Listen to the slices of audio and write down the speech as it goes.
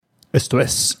Esto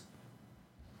es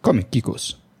Comic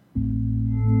Kikos.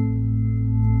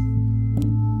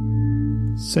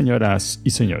 Señoras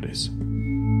y señores,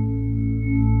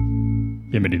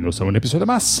 bienvenidos a un episodio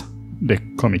más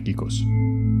de Comic Kikos.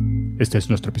 Este es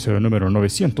nuestro episodio número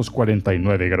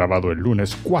 949, grabado el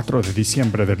lunes 4 de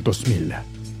diciembre del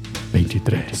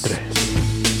 2023.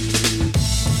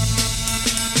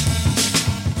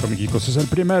 Comic Kikos es el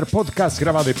primer podcast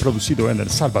grabado y producido en El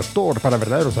Salvador para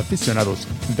verdaderos aficionados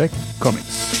de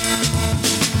cómics.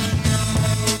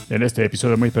 En este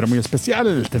episodio muy pero muy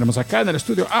especial tenemos acá en el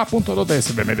estudio A.2 de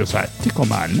SB Medios a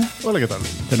Ticoman. Hola, ¿qué tal?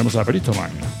 Tenemos a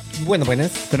Britoman.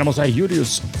 Buenas. Tenemos a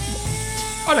Julius.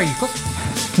 Hola, chicos.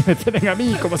 Me tienen a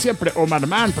mí, como siempre, Omar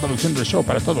Man, produciendo el show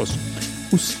para todos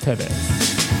ustedes.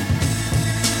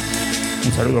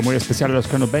 Un saludo muy especial a los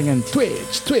que nos ven en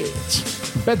Twitch,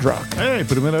 Bedrock.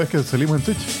 Primera vez que salimos en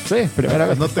Twitch. Sí, primera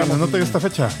vez. Anoten esta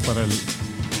fecha para el...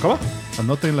 ¿Cómo?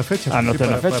 Anoten la fecha. Anoten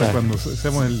la fecha. Para cuando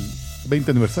hacemos el 20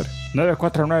 aniversario.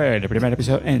 949, el primer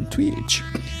episodio en Twitch.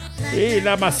 Y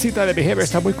la masita de Behavior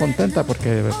está muy contenta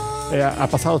porque ha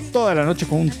pasado toda la noche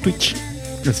con un Twitch.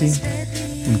 Así.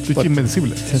 Un Twitch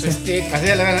invencible. Sí. Así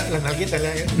la nalguita.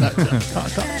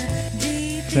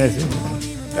 Sí.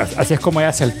 Así es como ella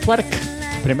hace el twerk.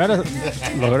 Primero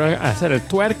logró hacer el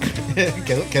twerk.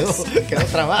 quedó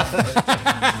trabada.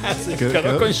 Sí,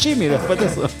 quedó con shimmy después de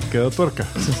eso. Quedó tuerca.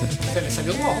 Se le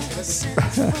salió un ojo.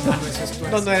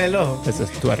 No era el ojo. Eso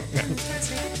es twerk.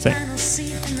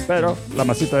 Sí. Pero la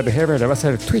masita de Behavior le va a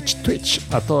hacer Twitch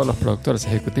a todos los productores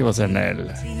ejecutivos en el...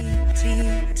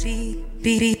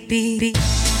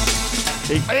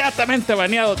 Inmediatamente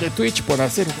baneados de Twitch por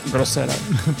hacer grosera.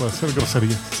 Por hacer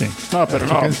grosería. Sí. No, pero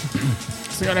no.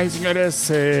 Señoras y señores,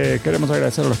 queremos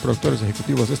agradecer a los productores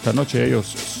ejecutivos de esta noche. Ellos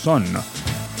son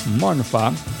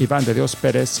Monfa, Iván de Dios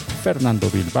Pérez, Fernando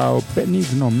Bilbao,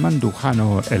 Benigno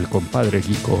Mandujano, el compadre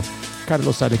Guico,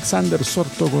 Carlos Alexander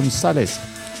Sorto González,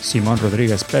 Simón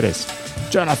Rodríguez Pérez,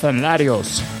 Jonathan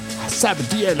Larios,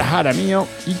 Sabdiel Jaramillo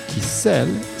y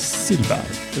Giselle Silva.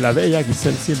 La bella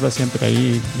Giselle Silva siempre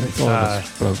ahí, todos los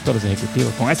productores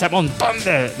ejecutivos, con ese montón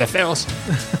de feos,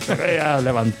 pero ella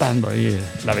levantando ahí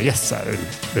la belleza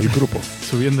del grupo.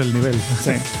 Subiendo el nivel.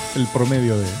 Sí. El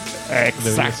promedio de...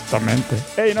 Exactamente.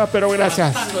 Ey, no, pero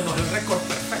gracias. Levantándonos el récord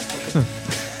perfecto.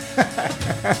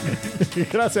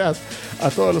 Gracias a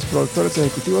todos los productores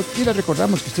ejecutivos y les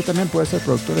recordamos que usted también puede ser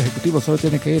productor ejecutivo. Solo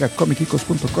tiene que ir a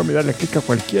comickicos.com y darle clic a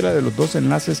cualquiera de los dos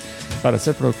enlaces para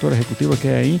ser productor ejecutivo que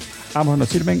hay ahí. Ambos nos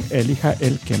sirven, elija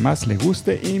el que más le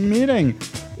guste y miren,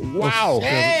 wow,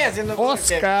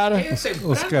 Oscar,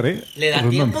 le da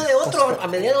tiempo de otro a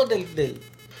mediados del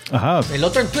Ajá. el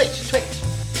otro en Twitch.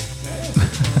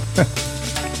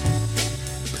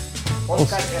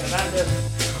 Oscar Hernández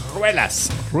Ruelas.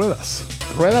 Ruedas.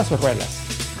 ¿Ruedas o ruelas?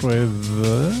 Ruedas.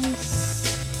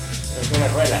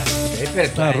 Ruelas.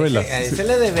 Ruelas. Se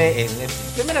le debe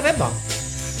primera vez, ¿no?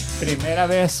 Primera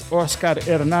vez, Oscar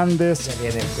Hernández. Ya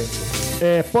viene el cuento.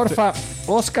 Porfa,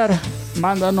 Oscar,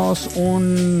 mándanos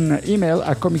un email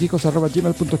a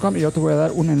comickicos@gmail.com y yo te voy a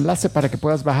dar un enlace para que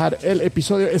puedas bajar el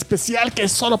episodio especial que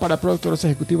es solo para productores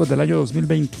ejecutivos del año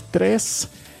 2023.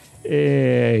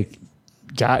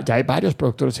 Ya hay varios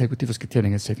productores ejecutivos que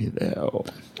tienen ese video.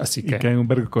 Así que... Y que hay un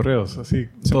vergo de correos, así,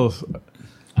 todos.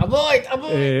 Avoid.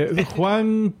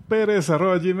 Juan Pérez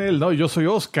 @gmail. No, yo soy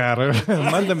Oscar.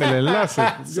 Mándame el enlace.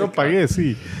 Yo pagué,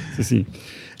 sí. Sí.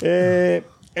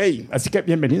 Así que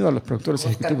bienvenido a los productores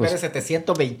ejecutivos. Oscar Pérez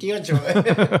 728.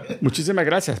 Muchísimas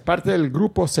gracias. Parte del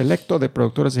grupo selecto de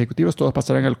productores ejecutivos. Todos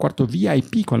pasarán al cuarto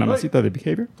VIP con la masita de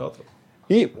Behavior.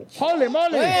 Y ¡holy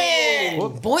moly!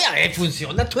 Voy a ver,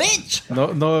 funciona Twitch.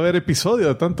 No va a haber episodio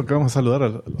de tanto que vamos a saludar a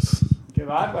los... ¡Qué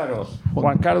bárbaro!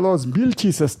 Juan Carlos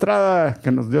Vilchis Estrada,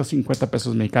 que nos dio 50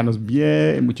 pesos mexicanos.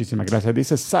 Bien, muchísimas gracias.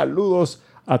 Dice, saludos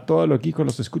a todos los Kikos.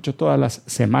 Los escucho todas las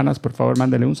semanas. Por favor,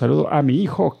 mándale un saludo a mi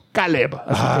hijo Caleb.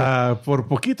 Así por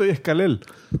poquito y es Kalel.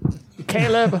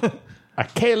 Caleb. A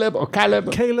Caleb o Caleb.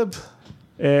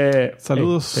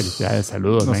 Saludos. Felicidades,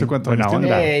 saludos. No sé cuántos buena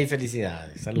onda.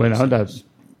 Felicidades. Saludos. Buena onda.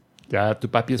 Ya tu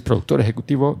papi es productor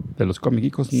ejecutivo de los Comic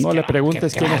Kikos. No le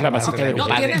preguntes quién es la masita de No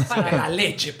Behavior. tienen para la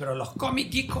leche, pero los Comic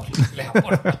Kikos les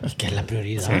aportan. Es que es la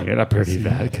prioridad. Sí, era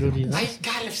prioridad. Ay,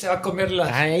 Caleb se va a comer las,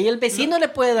 Ahí el vecino le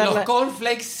puede dar los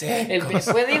cornflakes secos.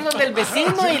 puede ir donde el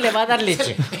vecino y le va a dar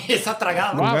leche. Está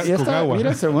tragado. Wow, y con agua.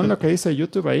 mira, según lo que dice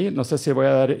YouTube ahí, no sé si voy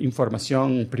a dar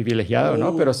información privilegiada o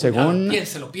no, pero según...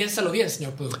 Piénsalo bien,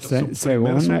 señor productor.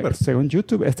 Según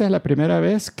YouTube, esta es la primera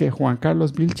vez que Juan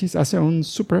Carlos Vilchis hace un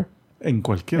super En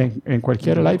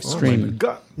cualquier live stream. Oh my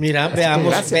God. Mira,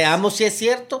 veamos si es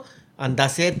cierto. Anda,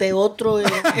 hacete otro en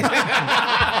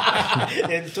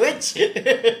Twitch.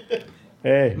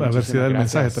 A ver si da el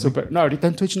mensaje también. No, ahorita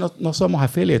en Twitch no somos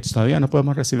affiliates, todavía no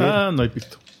podemos recibir. No hay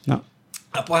pisto. No.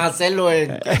 Puedes hacerlo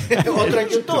en otro en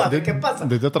YouTube, a ver qué pasa.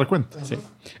 Desde otra cuenta. Sí.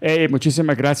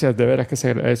 Muchísimas gracias, de veras que se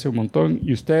agradece un montón.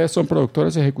 Y ustedes son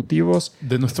productores ejecutivos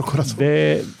De nuestro corazón.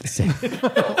 sí,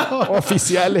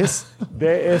 oficiales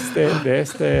de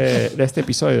este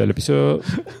episodio, del episodio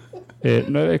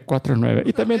 949.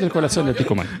 Y también del corazón de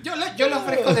Ticoman. Yo le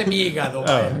ofrezco de mi hígado.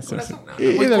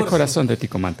 Y del corazón de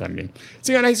Ticoman también.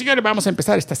 Señoras y señores, vamos a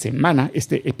empezar esta semana,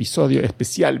 este episodio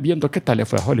especial, viendo qué tal le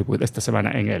fue a Hollywood esta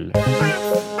semana en el...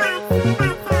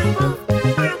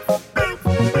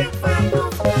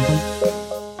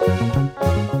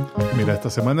 Mira, esta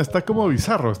semana está como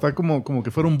bizarro. Está como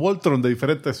que fuera un Voltron de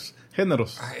diferentes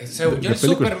géneros. Según yo, el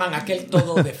Superman, aquel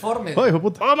todo deforme. ¡Oh, hijo de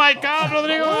puta! ¡Oh, my God,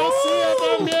 Rodrigo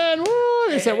García también!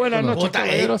 Dice buenas noches,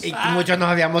 caballeros. Y muchos nos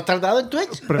habíamos tardado en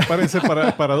Twitch. Prepárense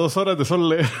para 2 horas de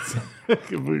sol.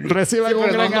 Reciban un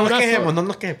gran abrazo. No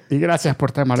nos quejemos. Y gracias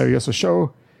por tan maravilloso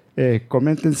show.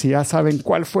 Comenten si ya saben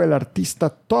cuál fue el artista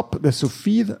top de su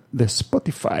feed de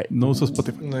Spotify. No uso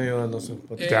Spotify. No, yo no sé.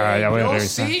 Ya voy a Yo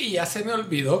revisar. sí, y ya se me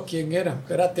olvidó quién era.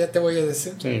 Espérate, ya te voy a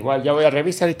decir. Sí, igual ya voy a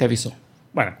revisar y te aviso.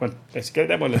 Bueno, es que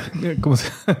démosle. ¿Cómo se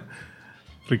llama?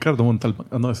 Ricardo Montalbán.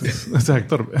 No, ese es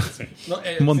actor. Sí. No,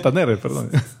 Montaner,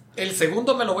 perdón. El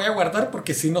segundo me lo voy a guardar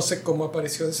porque sí no sé cómo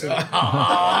apareció ese.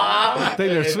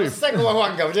 Taylor No Swift. sé cómo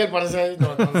Juan Gabriel parece ahí.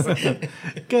 No sé.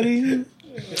 Cariño.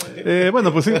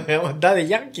 Bueno, pues sí. Daddy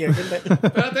Yankee.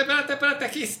 Espérate,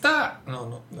 aquí está.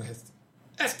 No es este.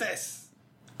 Este es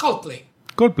Coldplay.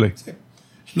 Coldplay.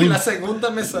 Y la segunda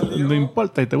me salió. No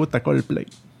importa y te gusta Coldplay.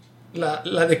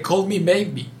 La de Call Me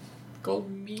Maybe. Call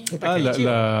Me.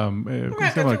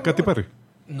 ¿Cómo se llama? Katy Perry.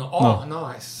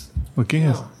 No, es. ¿O quién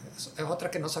es? Es otra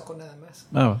que no sacó nada más.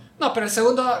 No, pero el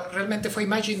segundo realmente fue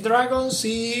Imagine Dragons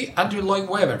y Andrew Lloyd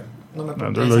Webber. No me acuerdo.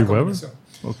 Andrew Lloyd Webber.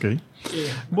 Ok.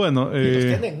 Bueno, Y los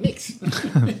tienen mix.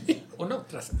 Uno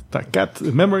tras. está Cat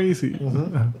Memories y.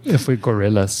 Fue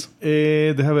Gorillaz.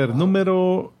 Deja ver,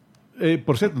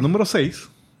 por cierto, número 6.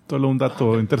 Solo un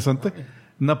dato interesante.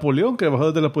 Napoleón, que bajó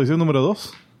desde la posición número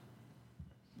 2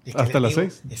 hasta la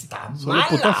 6. Está Solo un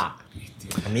putazo. mala.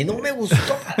 A mí no me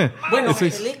gustó. Bueno,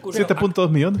 7.2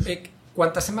 millones.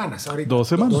 ¿Cuántas semanas ahorita? 2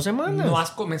 semanas. 2 semanas. No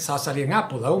has comenzado a salir en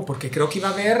Apple aún, porque creo que iba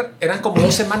a haber, eran como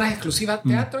 2 semanas exclusivas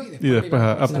de teatro y después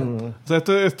iba a comenzar. O sea,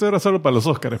 esto era solo para los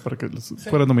Oscars, para que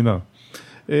fuera nominado.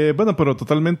 Bueno, pero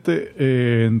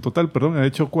en total, ha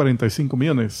hecho 45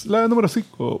 millones. La número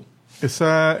 5,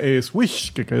 esa es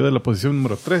Wish, que cayó de la posición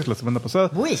número 3 la semana pasada.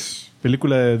 Wish.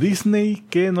 Película de Disney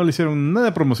que no le hicieron nada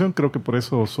de promoción, creo que por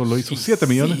eso solo hizo 7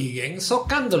 millones. Siguen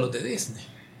socándolo de Disney.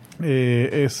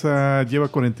 Esa lleva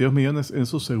 42 millones en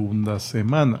su segunda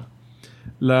semana.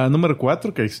 La número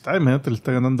 4, que ahí está, imagínate, le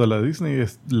está ganando a la Disney,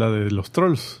 es la de los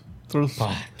Trolls. Trolls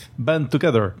Band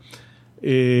Together.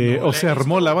 Se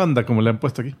armó la banda, como le han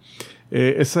puesto aquí.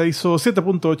 Esa hizo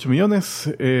 7.8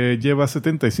 millones. Lleva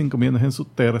 75 millones en su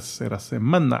tercera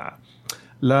semana.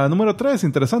 La número 3,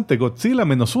 interesante, Godzilla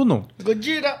 -1.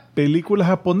 Gojira. Película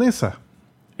japonesa.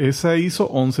 Esa hizo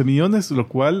 11 millones, lo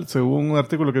cual, según un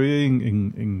artículo que vi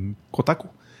en Kotaku,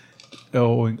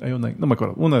 o en IO9, no me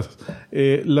acuerdo, una de esas,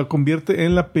 la convierte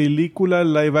en la película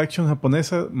live action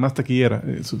japonesa más taquillera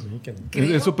en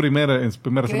su primera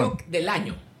semana. Creo del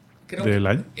año. ¿Del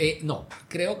año? No,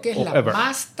 creo que es la Ever.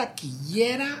 más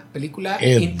taquillera película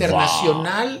Ever.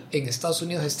 internacional en Estados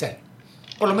Unidos este año.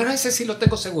 Por lo menos ese sí lo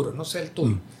tengo seguro, no sé el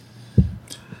tuyo.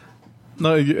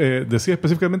 No, decía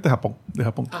específicamente Japón, de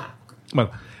Japón. Bueno,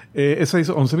 esa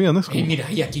hizo 11 millones. Y mira,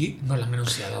 y aquí no la han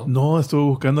anunciado. No, estuve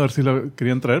buscando a ver si la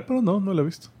querían traer, pero no la he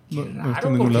visto. No está Claro,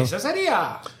 en ningún porque lado. eso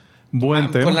sería...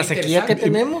 Buen tema. Con la sequía que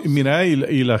tenemos. Y mira,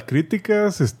 y las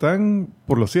críticas están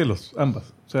por los cielos,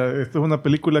 ambas. O sea, esta es una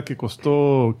película que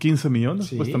costó 15 millones,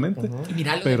 supuestamente. Y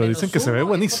mira, lo Pero de dicen que se ve -1 es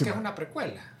buenísima. porque es una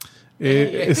precuela.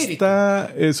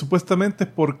 Está supuestamente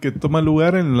porque toma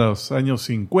lugar en los años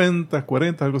 50,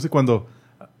 40, algo así, cuando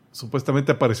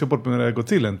supuestamente apareció por primera vez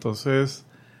Godzilla. Entonces,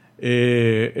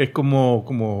 es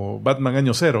como Batman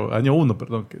año 1,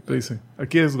 perdón, que te dicen.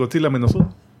 Aquí es Godzilla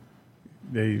 -1.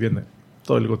 Y ahí viene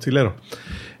todo el Godzillero.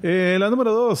 La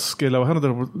número 2, que la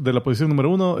bajaron de la posición número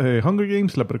 1, Hunger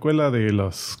Games, la precuela de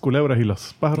las culebras y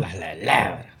los pájaros.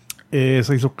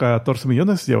 Se hizo 14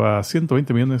 millones, lleva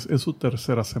 120 millones en su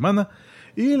tercera semana.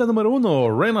 Y la número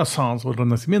 1, Renaissance, o el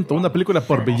Renacimiento, una película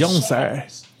por Beyoncé.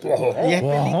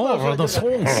 No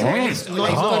hay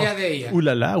historia de ella.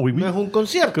 Ulala, oui, oui. No es un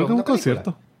concierto. Creo que es un una película.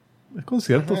 concierto. Es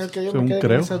concierto, Ajá, que yo me según quedé con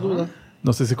creo. esa duda.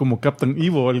 No sé si como Captain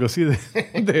Evo o algo así de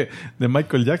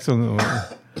Michael Jackson.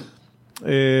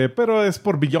 Pero es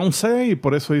por Beyoncé y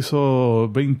por eso hizo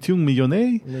 21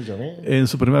 millones en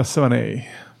su primera 7A.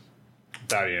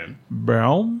 Está bien.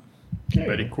 Brown.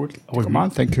 Very cool. Come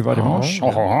on, thank you very much.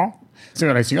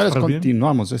 Señoras y señores,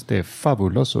 continuamos este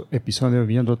fabuloso episodio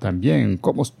viendo también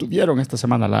cómo estuvieron esta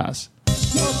semana las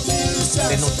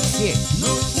De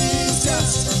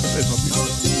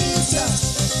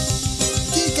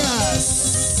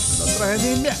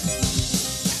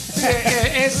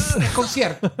Es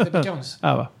concierto de Beyoncé.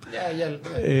 Va.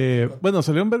 Bueno,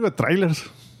 salió un verbo de trailers.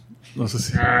 No sé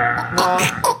si...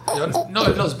 Yo no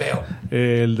los veo.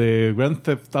 El de Grand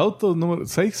Theft Auto número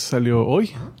 6 salió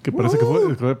hoy. Que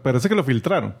parece que lo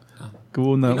filtraron. Que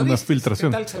hubo una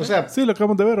filtración. O sea, sí, lo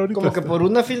acabamos de ver ahorita. como que por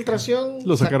una filtración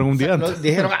lo sacaron un día antes.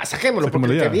 Dijeron, saquémoslo,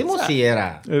 porque el que vimos sí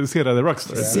era. Sí, era de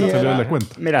Rockstar. Sí, salió de la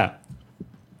cuenta. Mira,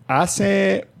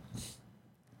 hace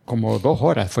como 2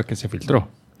 horas fue que se filtró.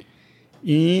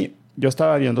 Y yo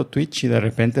estaba viendo Twitch y de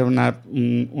repente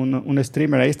un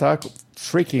streamer ahí estaba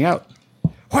freaking out.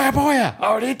 ¡Juega!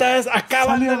 Ahorita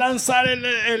acaban de lanzar el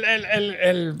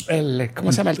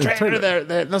 ¿cómo se llama? El trailer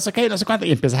de no sé qué, no sé cuánto.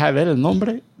 Y empiezas a ver el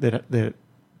nombre y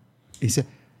dice,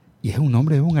 y es un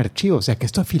nombre de un archivo. O sea, que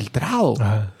esto es filtrado.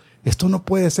 Esto no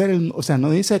puede ser, o sea,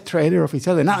 no dice trailer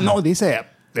oficial de nada. No, dice...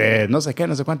 no sé qué,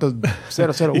 no sé cuántos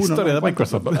 001. Historia de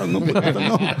Microsoft. Perdón,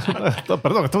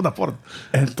 esto es una Ford.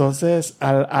 Entonces,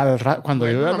 cuando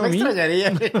yo ya lo vi,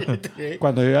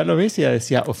 cuando yo ya lo vi, sí, ya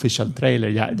decía official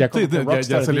trailer. Ya como que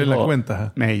Rockstar salió dijo, en la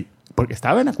cuenta. Porque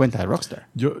estaba en la cuenta de Rockstar.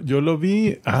 Yo lo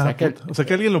vi. O sea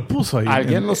que alguien lo puso ahí.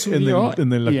 Alguien lo subió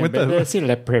en la y cuenta en vez de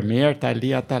decirle premiere tal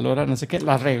día, tal hora, no sé qué,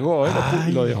 la regó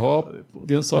y lo dejó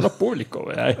de un solo público.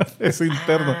 ¿Verdad? Ese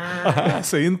interno.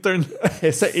 Ese intern.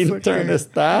 Ese intern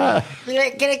está...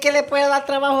 ¿Cree que le puedo dar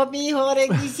trabajo a mi hijo ahora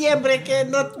en diciembre que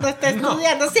no está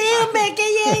estudiando? Sí, hombre,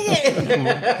 que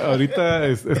llegue. Ahorita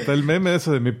está el meme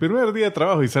ese de mi primer día de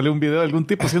trabajo y sale un video de algún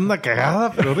tipo haciendo una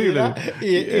cagada, pero horrible.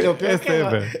 Y lo peor es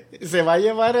que se va a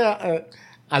llevar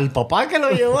al papá que lo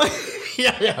llevó y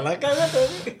allá la caga.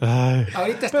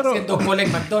 Ahorita está haciendo cola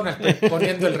en McDonald's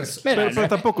poniendo el resumen. Pero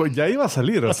tampoco, ya iba a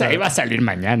salir. O sea, iba a salir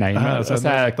mañana. O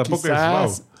sea, tampoco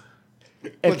quizás... es wow.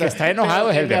 El que está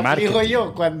enojado es el de marketing. Digo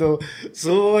yo, cuando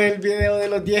subo el video de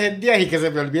los 10 en 10 y que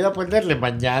se me olvida ponerle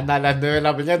mañana a las 9 de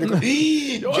la mañana, digo,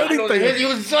 yo no dejé de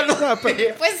un solo. Pues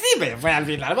sí, me fue al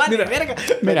final. Vale, verga.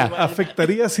 Mira,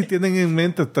 afectaría si tienen en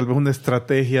mente tal vez una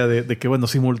estrategia de que, bueno,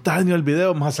 simultáneo al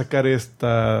video vamos a sacar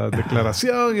esta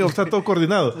declaración y está todo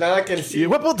coordinado. Nada que el CEO. Y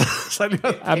guaputa, salió.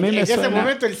 A mí me en suena... ese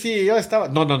momento el CEO estaba.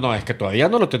 No, es que todavía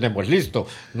no lo tenemos listo.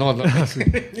 No.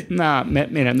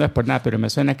 Mira, no es por nada, pero me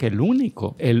suena que el único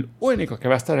que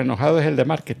va a estar enojado es el de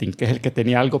marketing, que es el que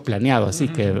tenía algo planeado, así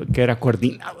que era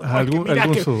coordinado.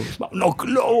 No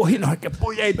globos y no sé qué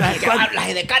puya y tal. Las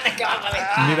edecanes que van a ver.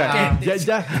 Mira,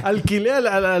 ya alquilé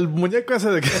al muñeco ese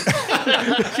de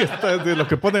los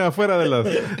que ponen afuera de las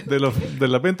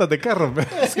ventas de carros.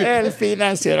 El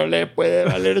financiero le puede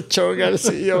valer chonga, al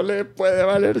CEO le puede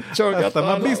valer chonga. Hasta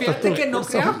más vistas. Fíjate que no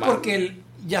crean porque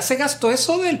ya se gastó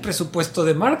eso del presupuesto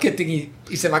de marketing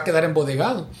y se va a quedar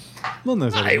embodegado. No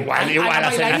necesariamente. Igual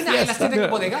hacen la fiesta. Las tienen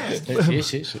embodegadas.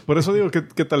 Sí. Por eso digo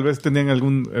que tal vez tenían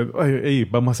algún...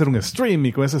 vamos a hacer un stream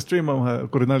y con ese stream vamos a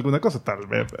coordinar alguna cosa. Tal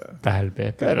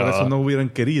vez, pero eso no hubieran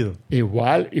querido.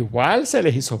 Igual se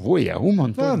les hizo bulla, un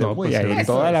montón de bulla. Pues, y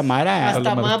toda la mara...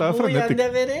 Hasta más bulla han de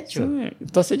haber hecho. Sí.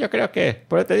 Entonces yo creo que,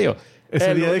 por eso te digo, ese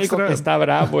el día único extra... que está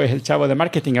bravo es el chavo de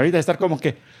marketing. Ahorita estar como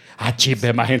que...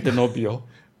 chipe, más gente no vio.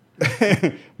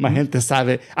 Más gente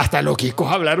sabe. Hasta los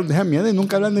kikos hablaron de esa mierda y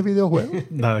nunca hablan de videojuegos.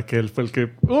 Nada, que él fue el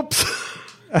que... ¡Ups!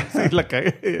 Sí, la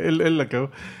cagué. Él la cagó.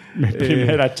 Mi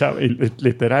primera chamba.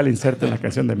 Literal, inserta en la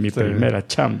canción de mi primera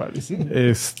chamba.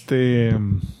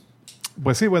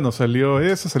 Pues sí, bueno, salió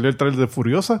el trailer de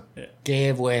Furiosa.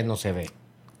 Qué bueno se ve.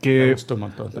 Me gustó un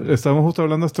montón. Estábamos justo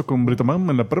hablando esto con Brito Man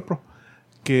en la Prepro.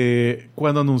 Que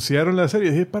cuando anunciaron la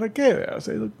serie, dije, ¿para qué? O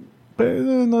sea,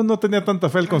 no tenía tanta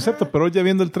fe el concepto, pero hoy ya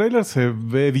viendo el tráiler se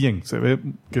ve bien, se ve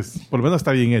que por lo menos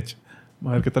está bien hecho.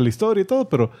 Vamos a ver qué tal la historia y todo,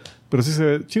 pero sí se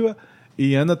ve chiva.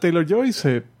 Y Anna Taylor-Joy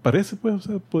se parece, pues, o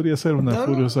sea, podría ser una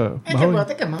Furiosa. Es que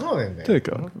acuérdate que es más joven. Sí,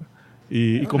 cabrón.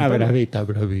 Y una bravita.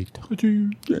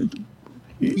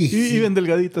 Y bien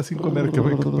delgadita sin comer,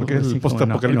 porque es el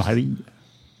post-apocalipsis.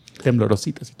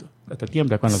 Temblorositas y todo. Hasta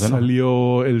tiembla cuando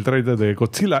salió el trailer de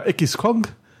Godzilla X Kong,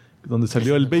 donde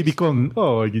salió el Baby Kong.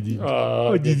 Gigi.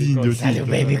 Sale un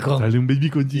Baby Kong. Sale un Baby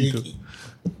Kongito.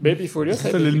 Baby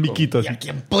Furiosa. Sale el miquito así. ¿Y a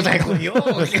quién puta cogió?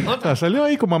 Salió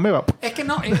ahí como ameba. Es que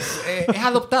no, es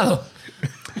adoptado.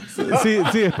 Sí,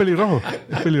 es pelirrojo.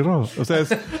 O sea,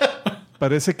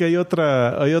 Parece que hay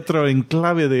otro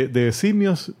enclave de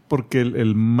simios, porque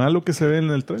el malo que se ve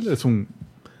en el trailer es un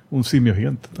simio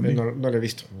gigante también. No lo he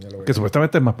visto. Que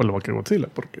supuestamente es más paloma que Godzilla,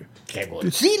 porque ¡Qué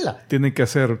Godzilla! tienen que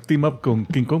hacer team up con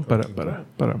King Kong para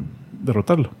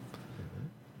derrotarlo.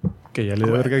 Que ya le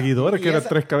dio verga a Ghidorah, que eran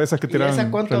 3 cabezas que tiraban. ¿Y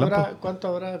esa cuánto relámpago.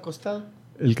 habrá costado?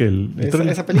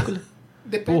 ¿Esa película.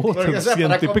 Depende. Porque, o sea,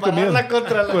 para 100 y pico millones.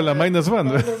 con la Minus One.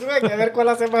 A ver cuál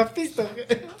hace más pisto.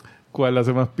 ¿Cuál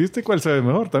hace más pista y cuál se ve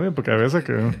mejor también? Porque a veces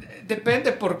que...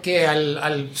 Depende, porque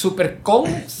al Super Kong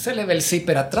se le ve el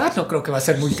zipper atrás. No creo que va a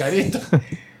ser muy carito.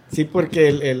 Sí, porque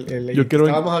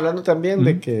estábamos hablando también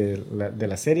de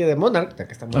la serie de Monarch,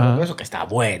 que estamos hablando de eso, que está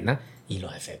buena, y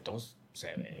los efectos se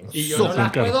ven. Y yo no la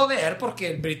puedo ver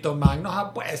porque el Brito Man nos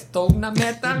ha puesto una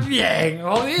meta bien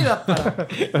jodida para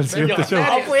al siguiente show.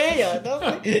 No fue.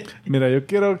 Mira, yo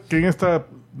quiero que en esta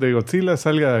de Godzilla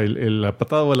salga la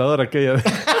patada voladora aquella.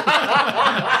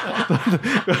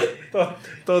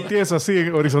 todo tieso así,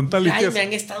 horizontal y tieso. Me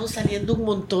han estado saliendo un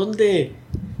montón de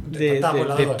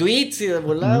tweets y de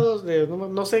volados,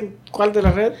 no sé en cuál de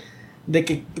las redes, de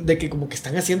que como que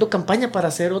están haciendo campaña para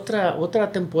hacer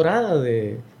otra temporada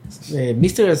de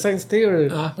Mystery Science Theory.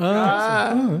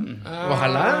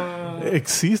 Ojalá.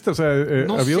 Existe, o sea,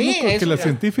 No había sé, uno que la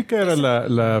científica era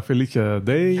la Felicia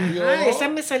Day. Esa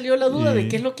me salió la duda de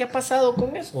qué es lo que ha pasado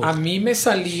con eso. A mí me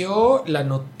salió la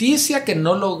noticia que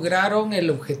no lograron el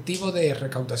objetivo de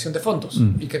recaudación de fondos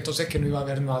y que entonces que no iba a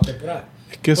haber nueva temporada.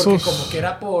 Que porque como que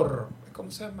era por... ¿Cómo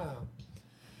se llama?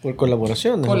 Por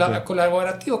colaboración.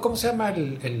 Colaborativo. ¿Cómo se llama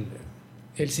el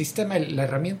sistema, la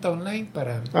herramienta online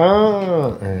para...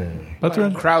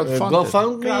 Patreon.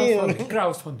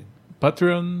 Crowdfunding.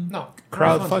 Patreon. No,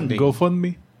 Crowdfunding.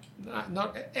 GoFundMe.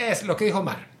 No, es lo que dijo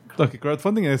Mar. Okay,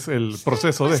 crowdfunding es el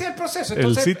proceso Sí, el proceso.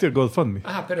 el sitio GoFundMe.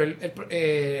 Ajá, pero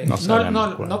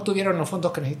No obtuvieron los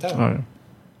fondos que necesitaban.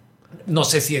 No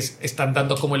sé si están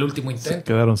dando como el último intento. Se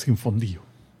quedaron sin fondillo.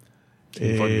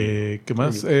 ¿Qué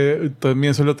más?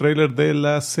 También salió el tráiler de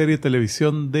la serie de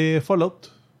televisión de Fallout.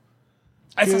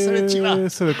 Esa se ve chiva.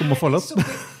 Se ve como Fallout.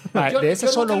 De ese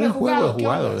solo nunca un lo he juego he ¿Qué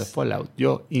jugado onda? de Fallout.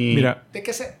 Mira,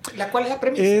 ¿Cuál es la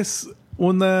premisa? es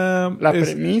una... La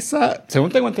premisa,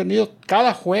 según tengo entendido,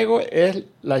 cada juego es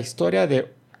la historia de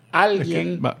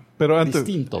alguien pero antes,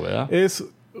 distinto, ¿verdad? Es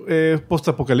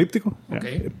post-apocalíptico,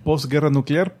 post-guerra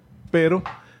nuclear, pero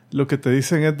lo que te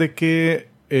dicen es de que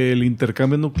el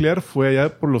intercambio nuclear fue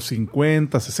allá por los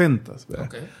 50, 60.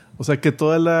 O sea que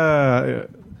toda la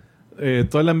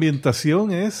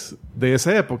ambientación es de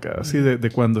esa época, así de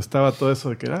cuando estaba todo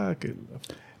eso de que...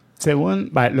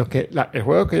 Según el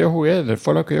juego que yo jugué, el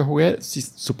Fallout que yo jugué,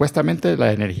 supuestamente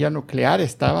la energía nuclear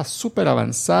estaba súper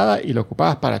avanzada y lo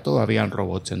ocupabas para todo. Habían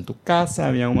robots en tu casa,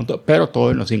 había un montón, pero todo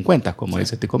en los 50, como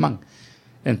dice Ticoman.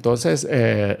 Entonces,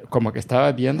 como que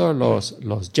estaba viendo los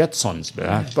Jetsons,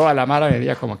 ¿verdad? Toda la mara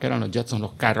veía como que eran los Jetsons,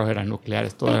 los carros eran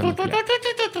nucleares, todo era nuclear.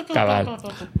 Cabal.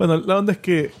 Bueno, la onda es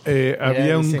que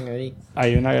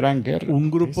hay una gran guerra.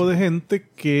 Un grupo de gente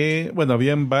que,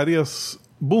 habían varios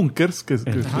búnkers que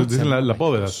dicen las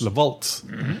bóvedas, las vaults,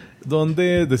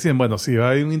 donde decían, si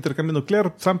hay un intercambio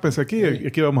nuclear, zámpense aquí y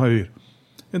aquí vamos a vivir.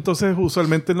 Entonces,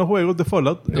 usualmente en los juegos de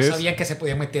Fallout... No sabían que se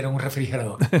podía meter en un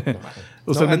refrigerador.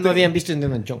 Usualmente no habían visto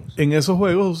Indiana Jones. En esos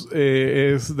juegos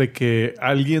es de que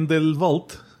alguien del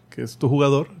Vault, que es tu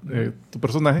jugador, tu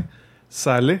personaje,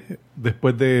 sale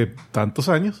después de tantos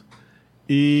años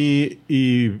y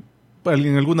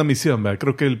en alguna misión, ¿verdad?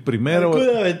 Creo que el primero...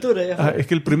 Alguna aventura, ya. Es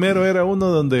que el primero era uno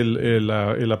donde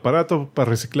el aparato para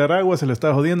reciclar agua se le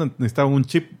estaba jodiendo, necesitaba un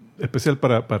chip especial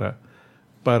para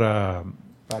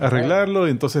arreglarlo,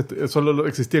 y entonces solo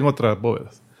existían otras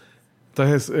bóvedas.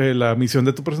 Entonces la misión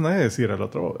de tu personaje es ir a la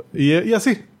otra bóveda. Y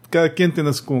así, cada quien tiene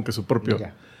como que su propio...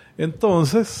 Ya.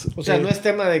 Entonces... O sea, no es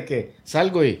tema de que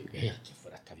salgo y... aquí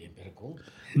afuera está bien vergón.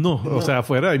 No, o sea,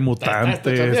 afuera hay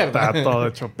mutantes, está todo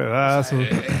hecho pedazos.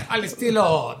 Al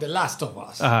estilo The Last of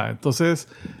Us. Entonces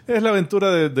es la aventura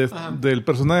del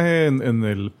personaje en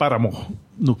el páramo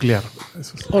nuclear.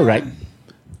 Eso es. All right.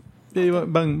 Y ahí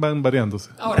van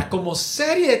variándose. Ahora, como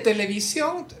serie de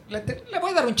televisión, le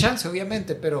voy a dar un chance,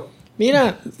 obviamente, pero...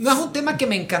 Mira, no es un tema que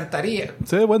me encantaría.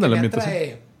 Se ve buena la me ambientación.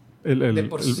 atrae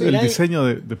El diseño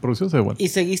de producción se ve bueno. ¿Y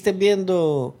seguiste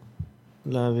viendo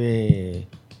la del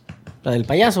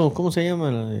payaso? ¿Cómo se llama?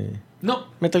 La de No.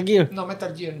 Metal Gear. No,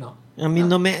 Metal Gear no. A mí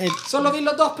no me... Solo vi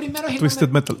los dos primeros y Twisted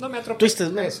Metal. No me atropelló.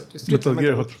 Twisted Metal. Metal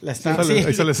Gear es otro.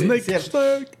 Ahí sale Snake.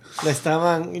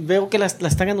 Veo que la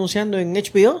están anunciando en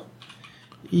HBO.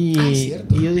 Y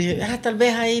yo dije, tal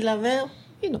vez ahí la veo.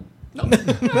 Y no. No.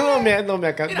 no me ha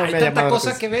Mira, hay llamado. tanta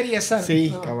cosa que ver y esa. Sí,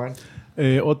 no. cabal.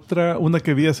 Una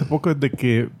que vi hace poco es de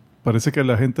que parece que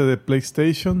la gente de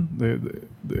PlayStation,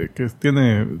 que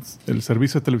tiene el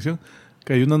servicio de televisión,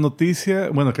 que hay una noticia,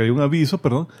 bueno, que hay un aviso,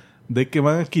 perdón, de que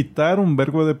van a quitar un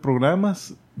vergo de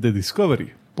programas de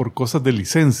Discovery por cosas de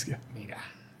licencia. Mira.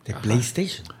 De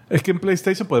PlayStation. Es que en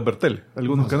PlayStation puedes ver tele,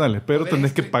 algunos canales, pero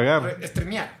tenés que pagar.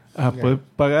 Streamear. Puedes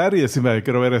pagar y decir,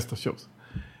 quiero ver estos shows.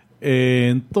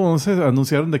 Entonces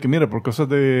anunciaron de que, mira, por cosas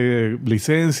de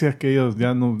licencias que ellos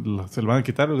ya no se lo van a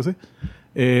quitar o algo así,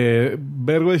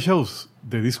 vergo de shows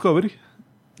de Discovery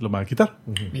lo van a quitar.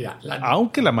 Mira,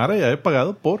 aunque la Mara ya he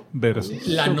pagado por ver eso.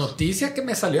 La noticia que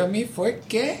me salió a mí fue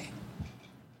que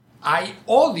hay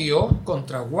odio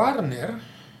contra Warner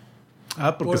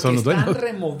porque son los dueños. están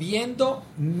removiendo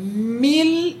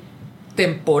 1,000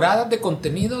 temporadas de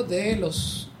contenido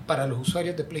para los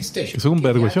usuarios de PlayStation. Es un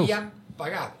vergo de shows. Habían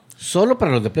pagado. Solo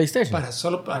para los de PlayStation.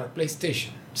 Solo para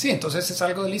PlayStation. Sí, entonces es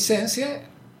algo de licencia.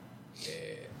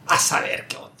 A saber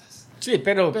qué ondas. Sí,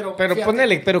 pero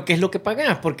ponele, pero ¿qué es lo que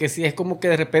pagas? Porque si es como que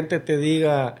de repente te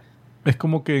diga... Es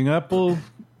como que en Apple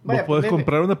vos podés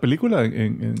comprar una película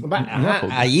en Apple.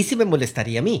 Ahí sí me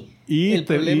molestaría a mí. Y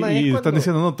están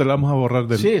diciendo, no, te la vamos a borrar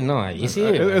del... Sí, no, ahí sí.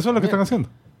 Eso es lo que están haciendo.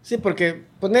 Sí, porque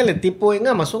ponele tipo en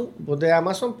Amazon, vos de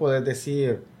Amazon puedes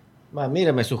decir,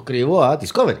 mira, me suscribo a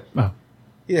Discovery.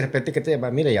 Y de repente que te llama,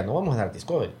 mira, ya no vamos a dar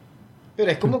Discovery. Pero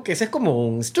es como que ese es como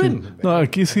un stream. No,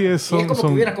 aquí sí es... es como que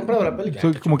hubieras comprado la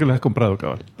película. Como que la has comprado,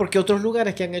 cabal. Porque otros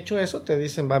lugares que han hecho eso te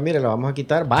dicen, mira, la vamos a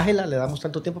quitar, bájela, le damos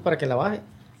tanto tiempo para que la baje.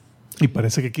 Y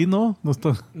parece que aquí no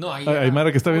está. No, hay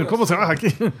Mara que está viendo cómo se baja aquí.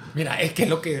 Mira, es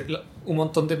que un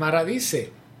montón de Mara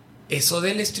dice, eso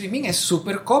del streaming es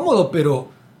súper cómodo, pero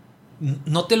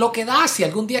no te lo quedas. Si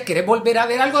algún día querés volver a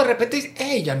ver algo, de repente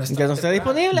dices, ya no está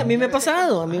disponible. A mí me ha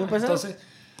pasado. Entonces,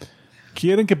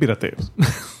 quieren que pirateos.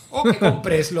 O que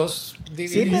compres los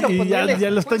DVDs. Sí, pero y ya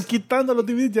lo están quitando los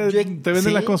DVDs. Ya te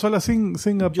venden las consolas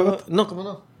sin aparato. No, ¿cómo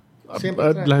no?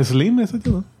 Las Slim, esas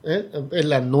no. En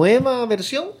la nueva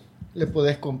versión le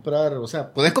podés comprar, o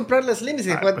sea, podés comprar las Slim y si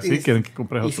después, quieren que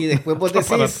compres y si después vos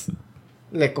decís,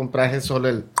 le compras solo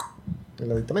el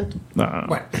aditamento. No.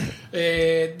 Bueno,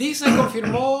 Disney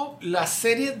confirmó la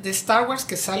serie de Star Wars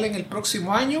que sale en el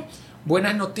próximo año.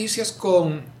 Buenas noticias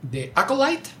con The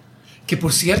Acolyte, que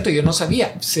por cierto yo no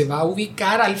sabía, se va a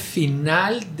ubicar al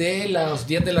final de los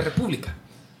Días de la República.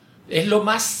 Es lo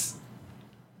más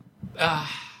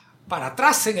para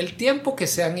atrás en el tiempo que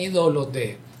se han ido los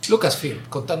de Lucasfilm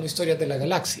contando historias de la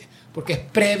galaxia, porque es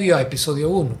previo a episodio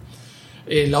 1.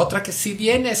 La otra que sí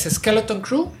viene es Skeleton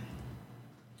Crew,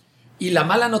 y la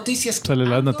mala noticia es que sale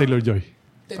la Anna Taylor-Joy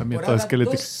también toda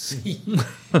esquelética. Sí,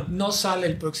 no sale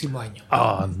el próximo año.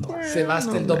 No. Se va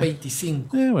hasta el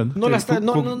 2025. Bueno, no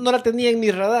la tenía en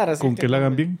mi radar, así con que la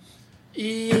hagan bien.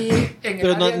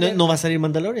 Pero no va a salir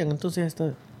Mandalorian, entonces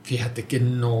está. Fíjate que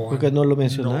no. Porque no lo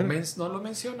mencionaron. No lo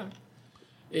mencionan.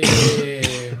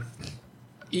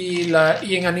 Y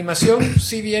en animación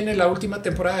sí viene la última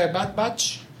temporada de Bad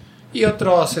Batch y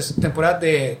otras temporadas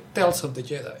de Tales of the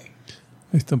Jedi.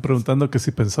 Están preguntando que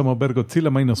si pensamos ver Godzilla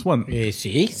 -1.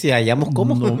 Sí, si hallamos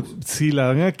cómo. No, si la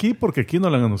dan aquí, porque aquí no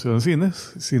la han anunciado en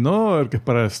cines. Si no, el que es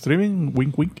para streaming,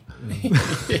 wink wink.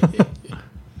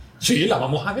 Sí, la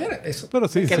vamos a ver. Eso. Pero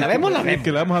sí, que la vemos, la vemos.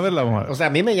 Que la vamos a ver, la vamos a ver. O sea, a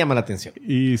mí me llama la atención.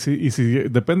 Y si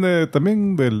depende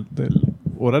también del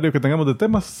horario que tengamos de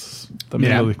temas,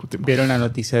 también lo discutimos. Vieron la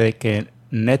noticia de que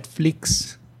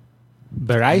Netflix,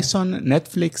 Verizon,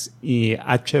 Netflix y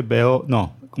HBO,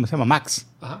 no, ¿cómo se llama? Max.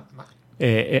 Ajá.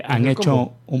 Han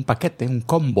hecho un paquete, un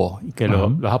combo, y que lo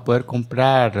vas a poder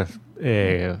comprar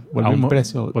a un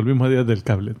precio. Volvimos a días del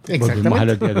cable. Volvimos a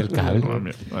los días del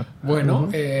cable. Bueno,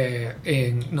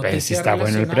 en noticias si está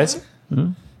bueno el precio.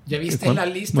 ¿Ya viste la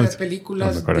lista de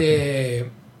películas de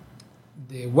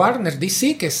Warner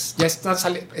DC que ya están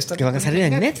que van a salir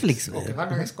en Netflix? O que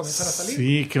van a comenzar a salir.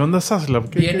 Sí, ¿qué onda Zaslav?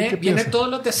 Viene todos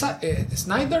los de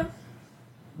Snyder.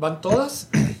 Van todas.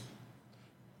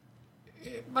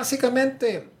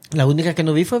 Básicamente. La única que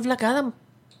no vi fue Black Adam.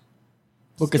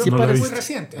 Porque sí parece muy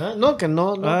reciente. Que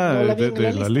no la vi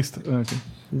en la lista. Okay.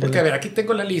 Porque a ver, aquí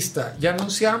tengo la lista. Ya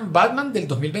anunciaron Batman del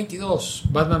 2022.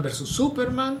 Batman vs.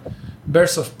 Superman.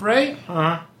 Birds of Prey.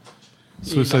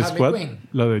 Suicide Squad.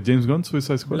 La de James Gunn,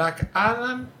 Suicide Squad. Black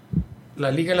Adam.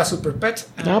 La Liga de la Super Pets.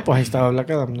 Pues ahí estaba Black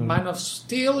Adam. Man of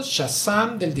Steel.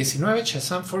 Shazam del 19.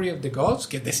 Shazam Fury of the Gods,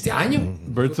 que es de este año.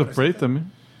 Birds of Prey también.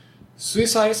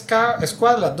 Suicide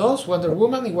Squad, las dos, Wonder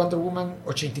Woman y Wonder Woman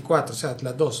 84, o sea,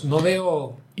 las dos. No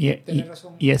veo...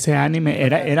 Y ese anime,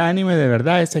 ¿era anime de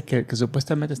verdad ese que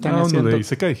supuestamente están haciendo? No, de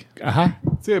Isekai. Ajá.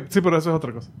 Sí, pero eso es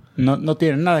otra cosa. No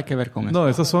tiene nada que ver con eso. No,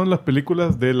 esas son las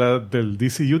películas del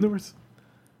DC Universe.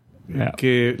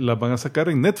 que las van a sacar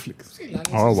en Netflix. Sí,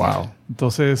 Oh, wow.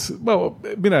 Entonces, bueno,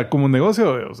 mira, como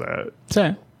negocio, o sea, Sí.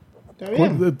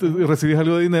 recibís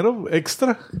algo de dinero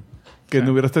extra que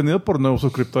no hubieras tenido por nuevos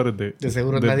suscriptores De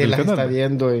seguro nadie del las canal. está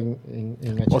viendo en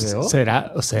HBO.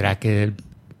 ¿O será que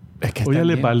es que O ya están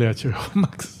le bien? vale a HBO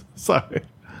Max, ¿sabes?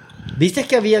 ¿Viste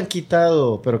que habían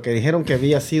quitado, pero que dijeron que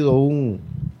había sido un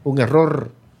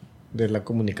error de la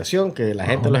comunicación, que la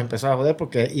gente los empezaba a joder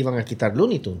porque iban a quitar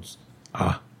Looney Tunes?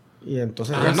 Y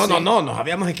entonces, no, nos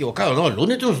habíamos equivocado. No,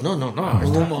 Looney Tunes, no.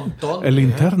 Hubo un montón El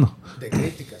interno. de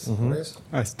críticas por eso.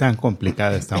 Es tan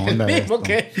complicada esta onda. El de mismo esto.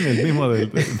 que El mismo del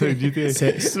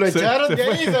GTA. lo echaron de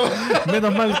ahí.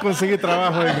 Menos mal conseguí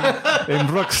trabajo en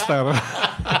Rockstar.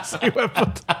 Sí, güey,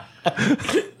 puta.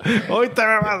 Hoy te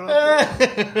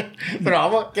Pero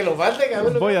vamos, que lo manden a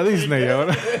uno. voy a Disney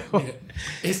ahora. Mire,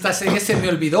 esta serie se me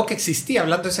olvidó que existía,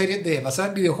 hablando de series basadas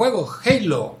en videojuegos.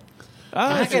 Halo.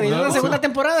 Que viene una segunda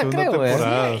temporada, creo.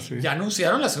 Temporada, sí. Ya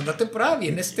anunciaron la segunda temporada,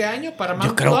 viene este año para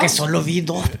Yo creo que solo vi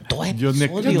dos Yo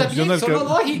episodios.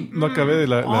 no acabé de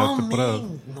la temporada.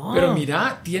 No. Pero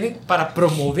mira, tienen para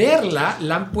promoverla,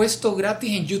 la han puesto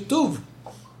gratis en YouTube.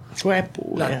 Fue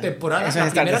pura. La temporada, Eso la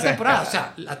está primera desesperado. temporada, o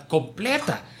sea, la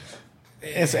completa.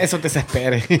 Eso te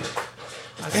desespere.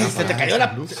 Se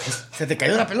te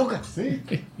cayó la peluca. Sí.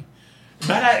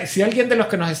 Mara, si alguien de los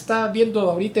que nos está viendo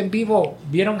ahorita en vivo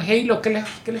vieron Halo, ¿qué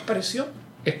les pareció?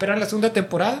 ¿Esperan la segunda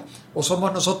temporada? ¿O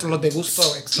somos nosotros los de gusto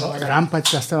extravagante?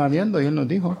 Rampage ya estaba viendo y él nos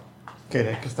dijo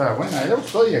que estaba buena. A él le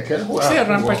gustó y a aquel jugaba. Sí, a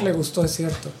Rampage le gustó, es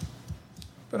cierto.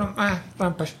 Pero,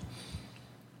 Rampage.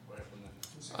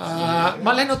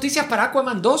 Malas noticias para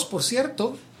Aquaman 2, por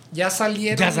cierto. Ya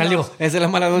salieron. Ya salió. Esa es la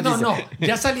mala noticia. No.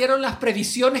 Ya salieron las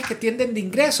previsiones que tienden de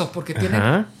ingresos, porque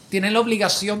tienen la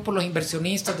obligación por los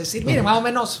inversionistas de decir, mire, más o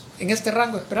menos en este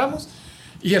rango esperamos.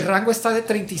 Y el rango está de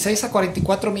 36 a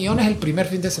 44 millones el primer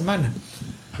fin de semana.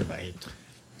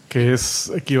 Que es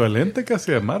equivalente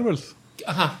casi a Marvels.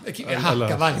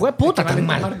 Cabal. Fue puta, tan Equivalente a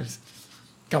mal. Marvels.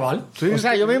 Cabal. Sí, O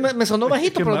sea, yo me sonó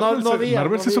bajito, que pero Marvels, no había.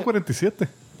 Marvels no hizo había. 47.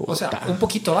 O sea, un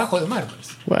poquito abajo de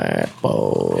Marvels.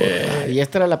 Y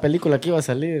esta era la película que iba a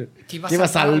salir. Que iba a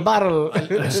salvar los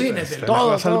cines del todo.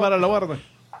 Va a salvar a la guarda.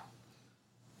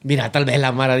 Mira, tal vez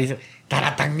la Mara dice,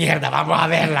 estará tan mierda, vamos a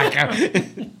verla.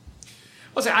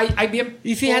 O sea, hay bien.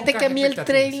 Y fíjate pocas que a mí el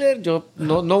expectativas. trailer, yo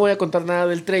no voy a contar nada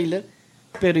del trailer,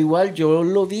 pero igual yo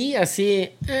lo vi así,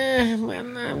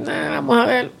 vamos a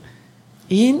ver.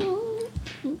 Y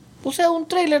puse un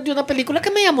trailer de una película que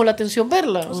me llamó la atención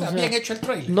verla. O sea, bien hecho el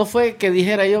trailer. No fue que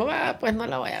dijera yo, pues no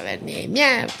la voy a ver ni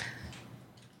mierda.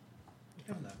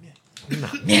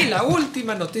 Y la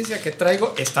última noticia que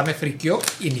traigo, esta me friqueó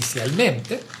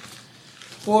inicialmente,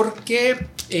 porque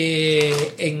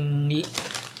en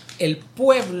el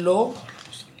pueblo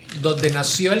donde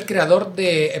nació el creador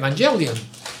de Evangelion,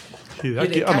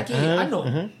 Hideaki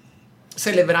Anno,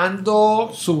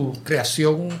 celebrando su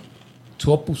creación,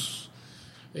 su opus,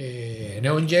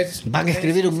 Neon Genesis. Van a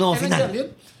escribir un nuevo Evangelion.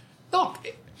 No,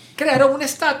 crearon una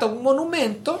estatua, un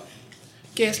monumento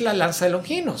que es la lanza de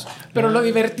Longinos. Pero lo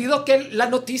divertido que la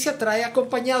noticia trae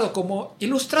acompañado como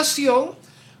ilustración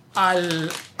al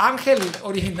ángel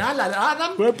original, al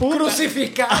Adam,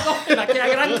 crucificado en aquella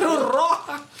gran cruz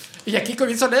roja. Y aquí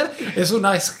comienzo a leer, es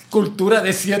una escultura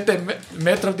de 7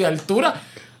 metros de altura.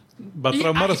 Va a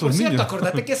traumar a sus por cierto, niños.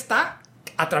 acordate que está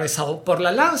atravesado por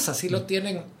la lanza, si lo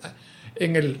tienen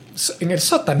en el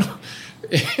sótano.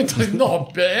 Entonces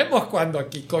nos vemos cuando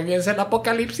aquí comienza el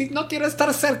apocalipsis. No quiero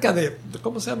estar cerca de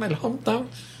 ¿cómo se llama el hometown?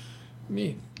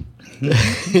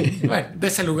 Bueno, de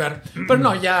ese lugar. Pero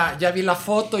no, ya vi la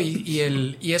foto y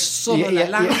es solo la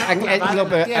lanza clavada en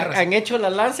la tierra. Han hecho la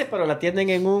lanza, pero la tienen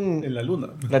En la luna.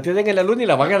 La tienen en la luna y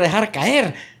la van a dejar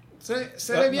caer.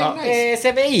 Se ve bien nice.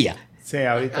 Se veía. Sí,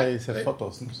 ahorita dice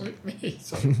fotos. ¿No?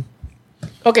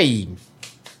 Ok.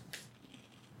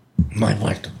 No hay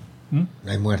muerto. No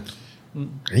hay muerto.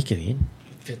 Ay, qué bien.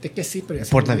 Fíjate que sí, pero ya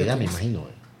se Por me Navidad, olvidó. me imagino.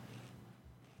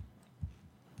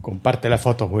 Comparte la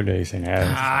foto, Julio, dicen.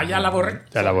 Ya la borré.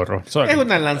 Ya la borró. Sorry. Es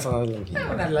una lanza.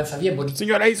 Una lanza bien bonita.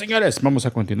 Señoras y señores, vamos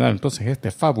a continuar entonces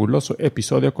este fabuloso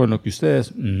episodio con lo que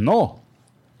ustedes no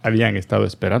habían estado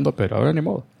esperando, pero ahora ni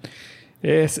modo.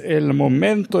 Es el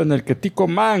momento en el que Tico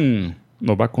Man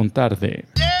nos va a contar de...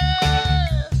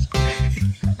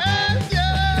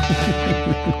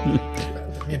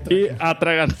 y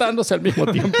atragantándose al mismo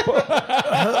tiempo.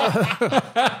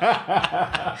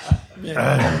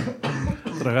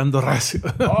 Tragando racio.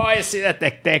 Hoy sí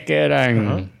detecté que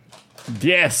eran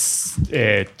 10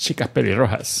 chicas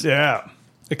pelirrojas. Yeah.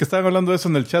 Es que estaban hablando de eso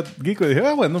en el chat geek y dije,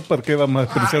 bueno, ¿para qué vamos a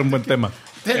desperdiciar un buen tema?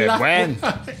 Bueno.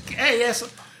 Ey, eso.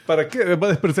 ¿Para qué va a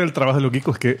desperdiciar el trabajo de los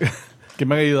geekos que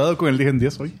me han ayudado con el 10 en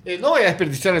 10 hoy? No voy a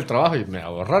desperdiciar el trabajo y me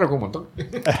ahorraron un montón.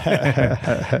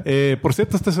 Por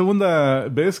cierto, esta segunda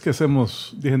vez que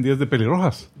hacemos 10 en 10 de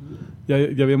pelirrojas. Ya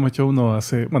habíamos hecho uno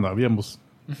hace... Bueno, habíamos...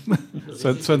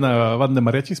 Suena a banda de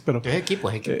mariachis, pero... Es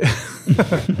equipo.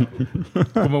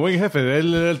 Como buen jefe,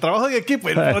 el trabajo de equipo,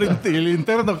 el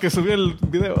interno que subió el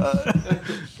video.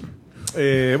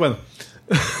 Bueno,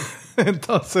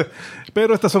 entonces...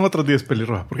 Pero estas son otras 10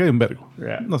 pelirrojas, porque hay un vergo.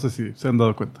 No sé si se han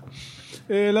dado cuenta.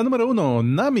 La número 1,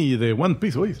 Nami de One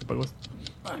Piece. Uy, se apagó esto.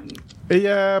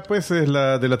 Ella, pues, es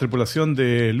la de la tripulación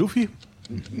de Luffy.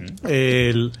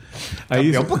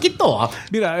 Ahí un poquito.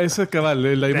 Mira, esa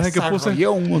cabal, la imagen que puse,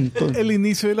 un montón. el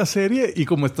inicio de la serie y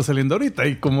cómo está saliendo ahorita.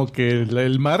 Y como que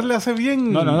el mar le hace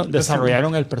bien. No,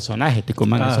 desarrollaron el personaje,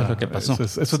 Ticumán, eso es lo que pasó.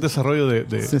 Eso es desarrollo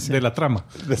de la trama.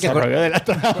 Desarrollo de la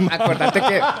trama. Acuérdate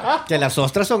que las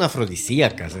ostras son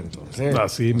afrodisíacas, entonces.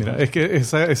 Sí, mira, es que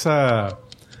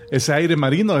ese aire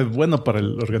marino es bueno para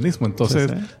el organismo. Entonces,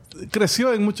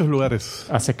 creció en muchos lugares.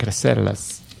 Hace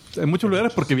crecerlas. En muchos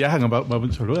lugares porque viajan a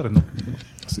muchos lugares, ¿no?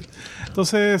 Sí.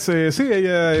 Entonces, sí,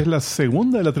 ella es la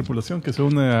segunda de la tripulación que se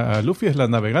une a Luffy, es la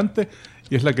navegante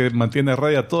y es la que mantiene a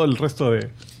raya todo el resto de...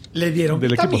 Le dieron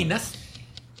del vitaminas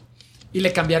y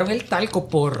le cambiaron el talco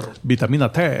por...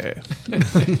 Vitamina T.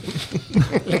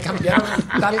 Le cambiaron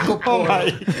el talco por...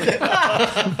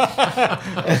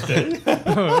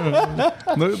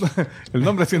 No, el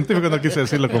nombre científico no quise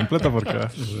decirlo completo porque...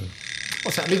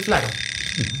 O sea, lo inflaron.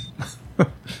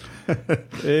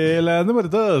 La número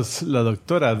 2, la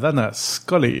doctora Dana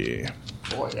Scully.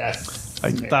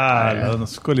 Ahí está, la Dana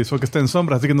Scully. Solo que está en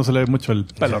sombra, así que no se le ve mucho el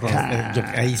pelo rojo.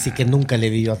 Ahí sí que nunca le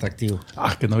vi yo atractivo.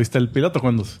 Que no viste el piloto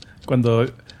cuando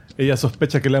ella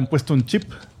sospecha que le han puesto un chip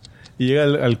y llega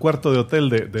al cuarto de hotel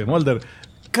de Mulder.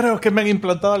 Creo que me han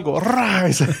implantado algo. ¡Ra!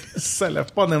 Y se le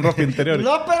pone en ropa interior.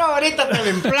 No, pero ahorita te lo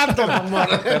implanto, amor.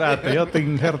 Espérate, yo te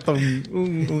injerto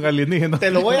un alienígena.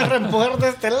 Te lo voy a reempujar de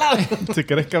este lado. Si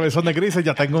querés cabezones grises,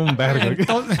 ya tengo un vergo.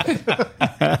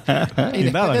 Y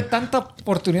después de tanta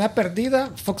oportunidad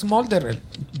perdida, Fox Mulder, el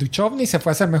Duchovny, se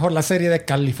fue a hacer mejor la serie de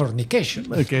Californication.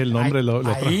 Que el nombre lo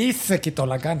ahí se quitó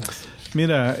las ganas.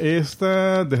 Mira,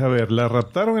 deja ver, la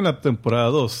raptaron en la temporada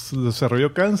 2,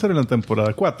 desarrolló cáncer en la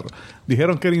temporada 4,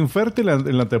 dijeron que era infértil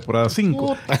en la temporada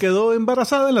 5, quedó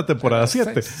embarazada en la temporada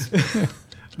 7.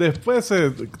 Después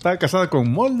estaba casada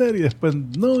con Mulder y después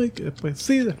no, y que después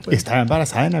sí, después... Estaba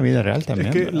embarazada en la vida real también.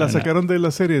 Es que la sacaron de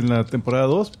la serie en la temporada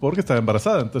 2 porque estaba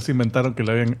embarazada, entonces inventaron que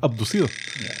la habían abducido.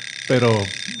 Pero,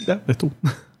 ya, ves tú.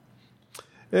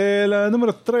 La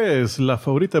número 3, la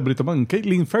favorita de Britoman,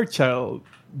 Caitlin Fairchild,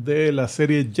 de la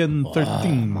serie Gen 13.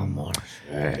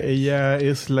 Ella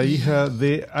es la hija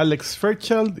de Alex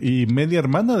Fairchild y media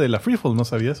hermana de la Freefall, ¿no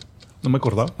sabías? No me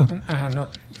acordaba. Ajá, no.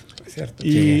 Es cierto.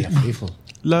 Y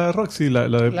la Roxy,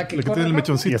 la que tiene el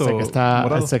mechoncito. Esa que está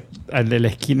al de la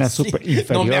esquina super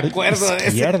inferior. No me acuerdo de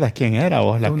izquierda. ¿Quién era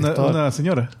vos? Una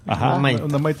señora. Ajá.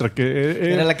 Una maitra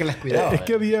que era la que las cuidaba. Es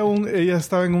que ella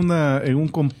estaba en un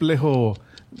complejo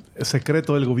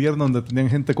secreto del gobierno donde tenían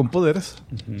gente con poderes.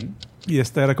 Y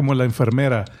esta era como la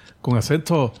enfermera con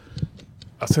acento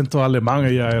alemán.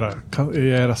 Ella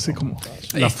era así como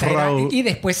la Frau. Y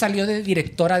después salió de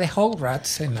directora de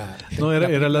Hogwarts en la... No,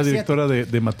 era la directora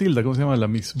de Matilda. ¿Cómo se llama? La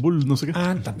Miss Bull, no sé qué.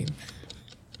 También.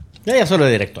 Ella solo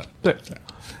es directora. Sí.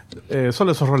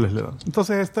 Solo esos roles le dan.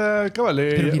 Entonces esta Pero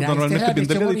mira, normalmente esta es la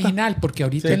versión delgadita. original, porque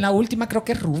ahorita en la última creo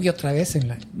que es rubia otra vez.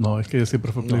 No, es que ella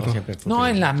siempre fue pelirroja.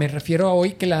 Me refiero a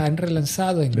hoy que la han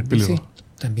relanzado en DC.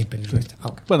 También pelirroja. Sí.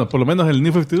 Bueno, por lo menos el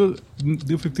New 52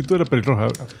 era pelirroja.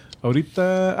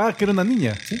 Ahorita... que era una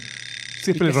niña. Sí,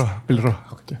 es pelirroja.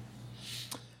 Okay.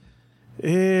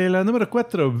 La número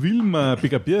 4, Vilma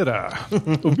Picapiedra.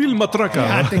 Vilma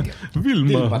Traca.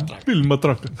 Vilma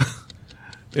Traca.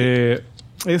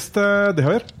 Esta, deja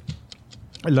ver,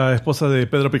 la esposa de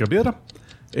Pedro Picapiedra.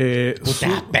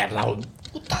 Perla.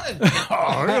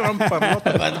 Eran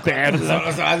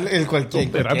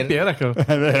piedras.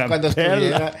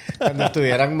 Cuando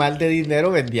estuvieran mal de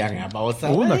dinero, vendían. Vamos a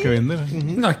una que vender.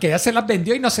 No, es que ella se las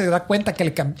vendió y no se da cuenta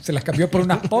que se las cambió por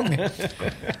unas pone.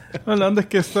 La onda es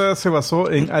que esta se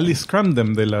basó en Alice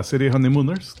Cramden de la serie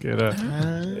Honeymooners, que era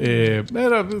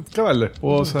cabal, la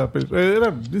esposa, era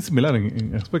bien similar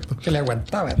en aspecto. Que le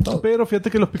aguantaba todo. Pero fíjate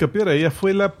que los Picapiedra, ella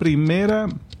fue la primera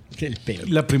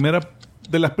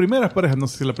de las primeras parejas, no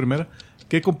sé si la primera,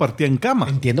 que compartían cama.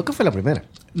 Entiendo que fue la primera.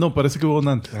 No, parece que hubo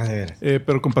una antes.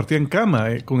 Pero compartían cama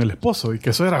con el esposo y que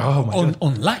eso era...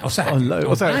 online, o sea,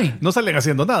 no salían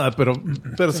haciendo nada, pero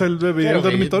se veía el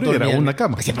dormitorio y era una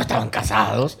cama. Pues siempre estaban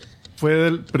casados. fue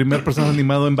el primer personaje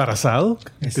animado embarazado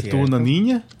que tuvo una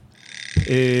niña.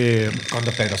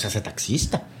 Cuando Pedro se hace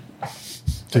taxista.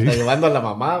 Sí. Está llevando a la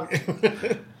mamá.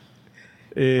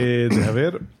 Deja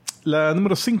ver. La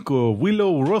número 5,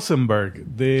 Willow Rosenberg,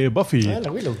 de Buffy.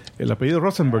 La Willow. El apellido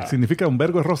Rosenberg significa un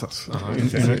vergo de rosas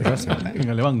en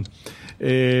alemán.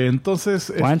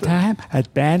 Entonces... One time at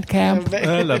Bandcamp.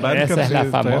 La Bandcamp, Esa es la sí,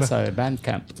 famosa de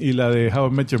Bandcamp. Y la de How I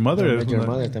Met Your Mother.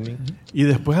 También. Y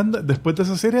después de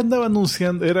esa serie andaba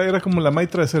anunciando, era como la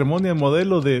maestra de ceremonia,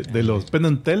 modelo de los Penn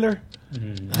and Teller.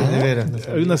 De veras.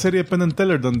 Hay una serie de Penn and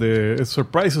Teller donde es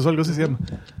Surprises o algo así se llama.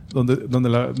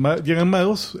 Donde llegan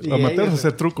magos Y amateurs a ellos-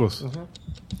 hacer trucos.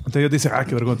 Entonces ellos dicen,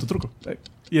 qué vergüenza tu truco.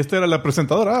 Y esta era la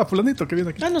presentadora, fulanito que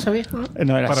viene aquí. No sabía.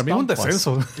 No, era Para mí es un Stompos.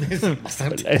 descenso.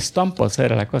 Bastante. Stompos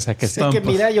era la cosa que Es que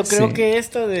mira, yo creo que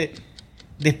esta de...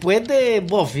 Después de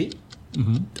Buffy,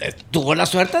 tuvo la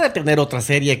suerte de tener otra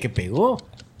serie que pegó.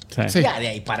 Sí. Ya de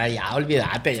ahí para allá,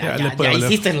 olvídate. Ya Ya le puede valer.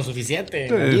 hiciste lo suficiente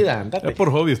en la vida, andate. Ya por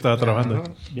hobby estaba trabajando.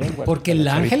 Bien, bueno. Porque el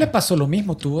Ángel le pasó lo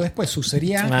mismo. Tuvo después su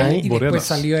serie Ángel Ay, y Morenas. después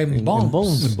salió en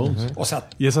Bones. En Bones. O sea,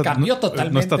 Y esa cambió no,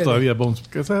 totalmente. no está todavía Bones.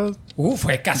 Que esa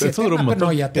Fue casi Eso duró un eterna,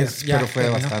 pero no, montón. Pero fue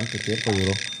bastante tiempo,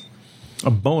 duró.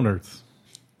 Boners.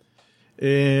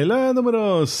 La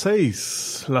número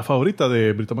 6, la favorita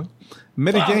de Britoman.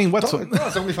 Mary Jane Watson.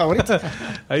 Todas son mis favoritas.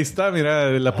 Ahí está, mira,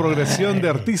 la progresión de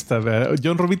artistas. ¿Verdad?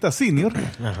 John Romita Sr.,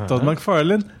 Todd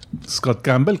McFarlane, Scott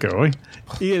Campbell, que hoy,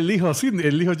 y el hijo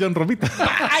John Romita.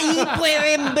 Ahí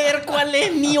pueden ver cuál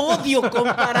es mi odio.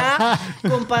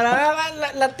 Comparar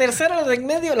la tercera de en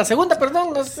medio, la segunda, perdón,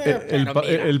 no sé.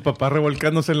 El papá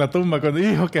revolcándose en la tumba con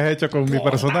hijo, ¿qué has hecho con mi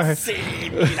personaje? Sí,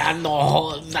 mira,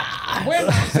 no. Bueno,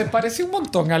 se parece un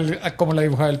montón a como la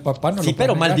dibujaba el papá. No Sí, lo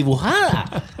pero puedo mal negar.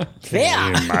 dibujada.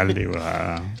 Fea. Sí, mal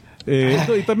dibujada.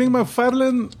 Y también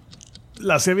McFarlane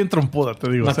la hacía bien trompuda, te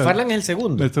digo. McFarlane es el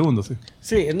segundo. El segundo, sí.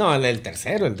 Sí, no, el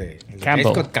tercero, el de Campbell.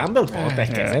 Scott Campbell. Puta, es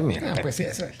que ese, mira. Pues sí,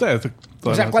 eso es.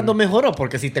 O sea, cuando mejoró,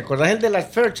 porque si te acordás, el de la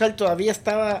Fairchild todavía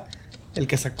estaba el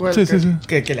que sacó el Sí.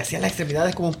 que le hacía las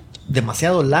extremidades como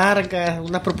demasiado largas,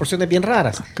 unas proporciones bien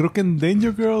raras. Creo que en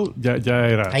Danger Girl ya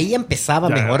era. Ahí empezaba a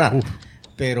Ya, mejorar. uf.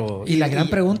 Pero Y la gran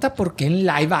pregunta, ¿por qué en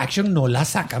live action no la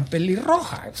sacan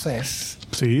pelirroja? O sea, es...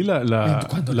 Sí,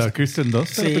 ¿Cuándo la Kristen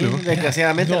Dunst. sí, era pelirroja.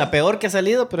 desgraciadamente la peor que ha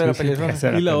salido, pero era Sí, sí. pelirroja. Esa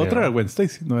era Y la pelirroja. otra era Gwen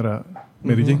Stacy, no era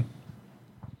Mary Jane.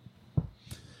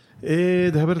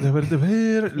 Deja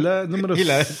ver. La número... Y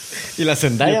la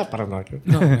Zendaya, para no.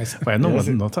 No, esa. Bueno,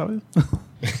 no sabes.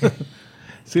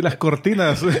 Sí, las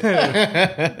cortinas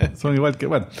son igual que...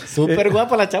 Bueno. Súper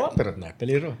guapa la chava, pero no es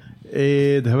pelirroja.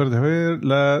 Deja ver.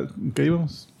 ¿Qué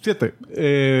íbamos? 7.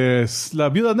 Es La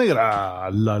Viuda Negra.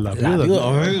 La Viuda.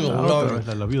 Viuda.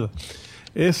 Ay, La Viuda.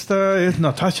 Esta es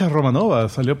Natasha Romanova.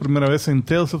 Salió primera vez en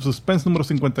Tales of Suspense número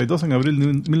 52 en abril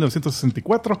de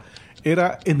 1964.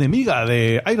 Era enemiga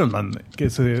de Iron Man, que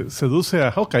se seduce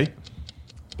a Hawkeye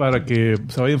para que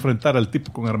se vaya a enfrentar al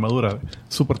tipo con armadura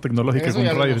super tecnológica Eso con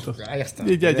ya lo rayos y hemos- todo. ya está.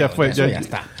 Y ya fue. Eso Ya ya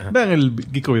está. Ajá. Vean el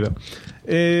Geeko video.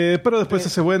 Pero después se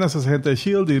hace buena, se hace agente de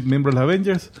S.H.I.E.L.D. y miembro de los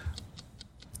Avengers.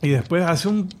 Y después hace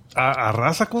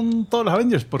arrasa con todos los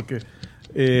Avengers porque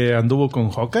anduvo con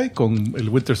Hawkeye, con el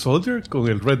Winter Soldier, con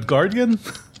el Red Guardian,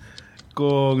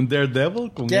 con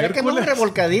Daredevil, con Ya que no, Hércules.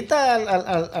 revolcadita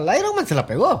al Iron Man se la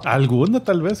pegó. Alguna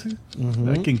tal vez, sí.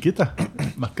 ¿Quién quita?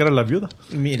 Más cara la viuda.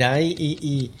 Mira,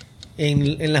 y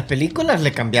en las películas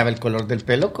le cambiaba el color del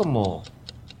pelo como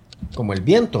el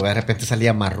viento. De repente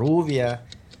salía más rubia.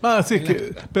 Sí,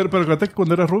 pero acuérdate que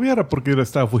cuando era rubia era porque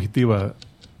estaba fugitiva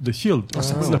de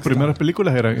S.H.I.E.L.D. Las primeras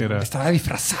películas era Estaba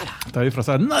disfrazada. estaba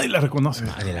disfrazada. Nadie la reconoce.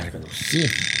 Nadie la reconoce. Sí.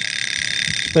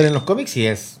 Pero en los cómics sí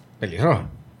es pelirroja.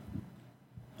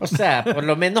 O sea, por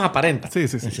lo menos aparenta. Sí.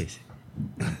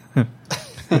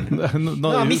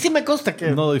 No, a mí sí me consta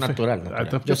que no doy es fe. natural.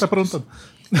 Yo te pregunto.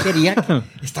 Quería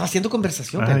estaba haciendo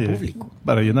conversación con el público.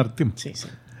 Para llenar tiempo. Sí.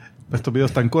 Estos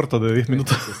videos tan cortos de 10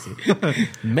 minutos.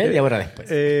 Media hora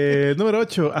después. Número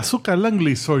 8. Azúcar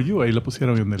Langley Soryu. Ahí lo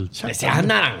pusieron en el chat. Decía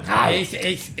naranja.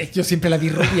 Yo siempre la vi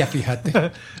rubia,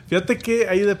 fíjate. Fíjate que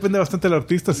ahí depende bastante del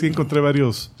artista. Sí encontré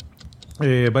varios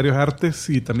artes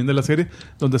y también de la serie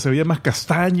donde se veía más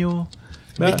castaño.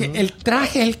 Es que el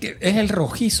traje es el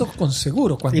rojizo con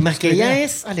seguro. Cuando Y más que usted ella vea.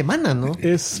 es alemana, ¿no?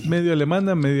 Es medio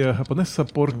alemana, medio japonesa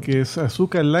porque es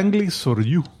Azúcar Langley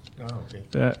Soryu.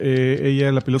 Ella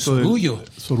es la piloto Sorullo.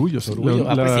 Sorullo. Sorullo.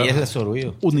 Pues sí, es la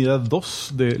Sorullo. Unidad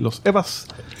 2 de los Evas.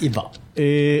 Y va.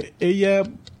 Ella,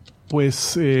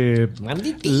 pues...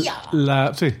 Manditilla.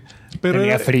 sí. Pero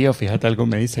Tenía era- frío, fíjate, algo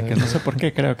me dice que no sé por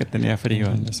qué creo que tenía frío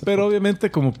en eso. Pero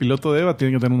obviamente como piloto de EVA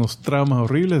tiene que tener unos traumas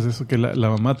horribles. Eso que la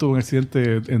mamá tuvo un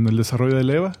accidente en el desarrollo del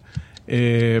EVA.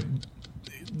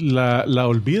 la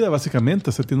olvida básicamente.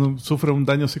 O sea, sufre un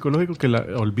daño psicológico que la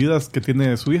olvidas que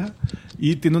tiene su hija.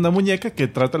 Y tiene una muñeca que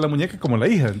trata a la muñeca como la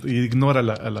hija. Y ignora a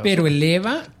la... Pero el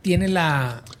Eva tiene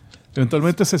la...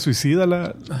 Eventualmente se suicida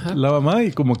la mamá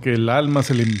y como que el alma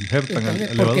se le injertan al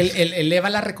porque el Eva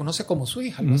la reconoce como su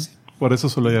hija. Algo así. Por eso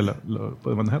solo ella lo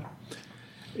puede manejar.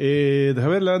 Deja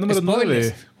ver la número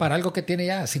 9. Para algo que tiene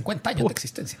ya 50 años de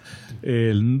existencia.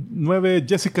 El 9,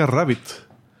 Jessica Rabbit.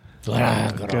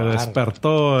 Que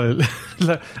despertó,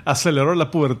 aceleró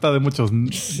la pubertad de muchos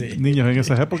niños en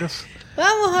esas épocas.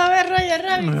 Vamos a ver Roger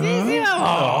Rabbit. Sí,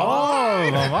 vamos.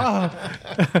 Mamá.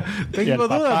 Tengo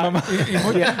dudas, mamá.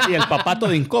 Y el papá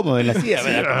todo incómodo en la silla.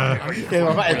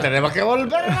 Tenemos que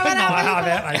volver a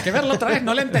ver. Hay que verlo otra vez,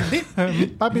 no la entendí.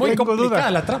 Papi, muy tengo complicada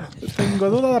duda. la trama. Tengo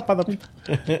duda de palomita.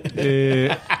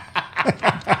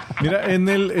 Mira, en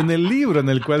el libro en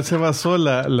el cual se basó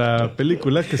la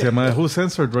película, que se llama Who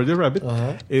Censored Roger Rabbit,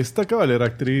 esta cabal era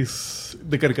actriz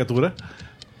de caricatura,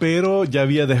 pero ya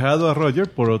había dejado a Roger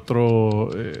por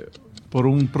otro... por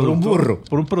un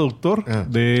productor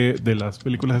de las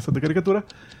películas estas de caricatura.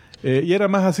 Y era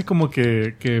más así como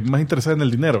que más interesada en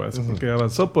el dinero, ¿ves? Porque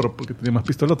avanzó porque tenía más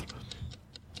pisto el otro.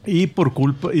 Y por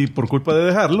culpa de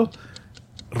dejarlo,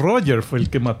 Roger fue el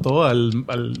que mató al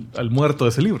muerto de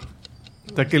ese libro.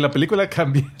 O sea que en la película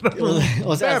cambiaron.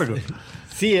 O sea,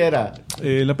 sí era.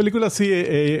 En la película sí,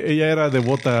 ella era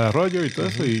devota a Roger y todo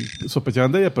eso, y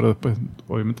sospechaban de ella, pero después,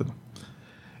 obviamente no.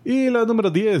 Y la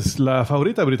número 10, la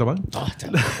favorita de Brito Man.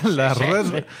 La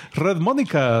Red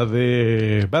Mónica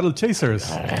de Battle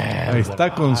Chasers. Ahí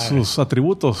está con sus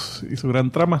atributos y su gran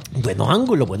trama. Buenos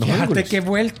ángulos. Fíjate que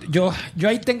yo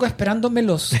ahí tengo esperándome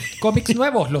los cómics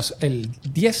nuevos, el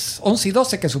 10, 11 y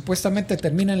 12 que supuestamente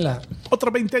terminan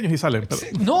Otros 20 años y salen. Pero...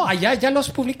 No, allá ya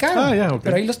los publicaron. Okay.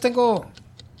 Pero ahí los tengo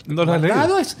 ¿No los has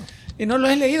leído? Y no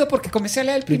los he leído porque comencé a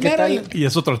leer el primero. Y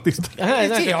es otro artista.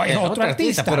 Sí, es otro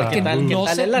artista. Pero ¿qué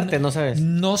tal el arte? No sabes.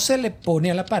 No se le pone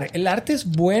a la par. El arte es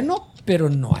bueno, pero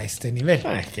no a este nivel.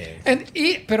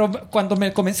 Pero cuando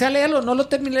me comencé a leerlo, no lo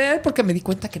terminé de leer porque me di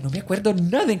cuenta que no me acuerdo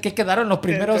nada en qué quedaron los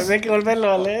primeros. Tengo que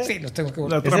volverlo a leer. Sí, los tengo que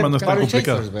volver a leer. La trama no está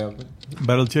complicada.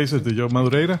 Battle Chasers de Joe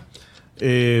Madureira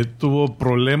tuvo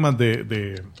problemas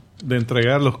de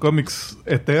entregar los cómics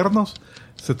eternos.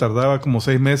 Se tardaba como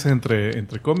 6 meses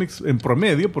entre cómics, en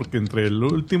promedio, porque entre el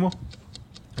último,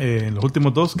 los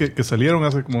últimos 2 que salieron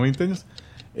hace como 20 años,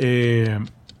 se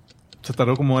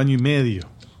tardó como año y medio.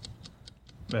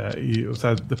 O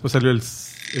sea, después salió el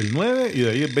 9 y de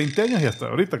ahí 20 años y hasta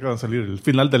ahorita acaban de salir el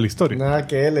final de la historia. Nada,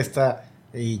 que él está...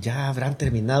 ¿Y ya habrán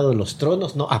terminado los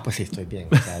tronos? No, pues sí, estoy bien.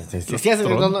 O sea,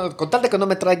 con tal de que no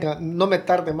me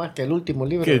tarde más que el último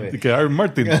libro. Que Iron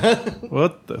Martin. Esa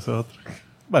es otra.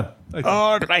 Bueno,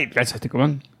 gracias,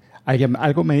 Ticomán.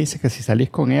 Algo me dice que si salís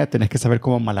con ella tenés que saber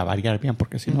cómo malabarear bien,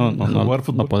 porque si no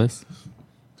podés.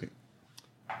 Sí.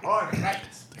 Tiene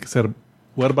que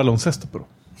jugar baloncesto, pero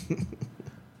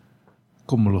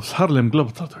como los Harlem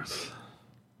Globetrotters.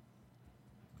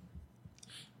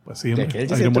 Pues sí,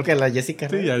 yo siento que la Jessica...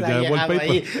 Sí, ya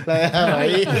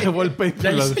wallpaper.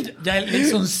 Ya le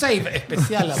hizo un save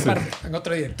especial aparte, en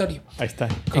otro directorio. Ahí está,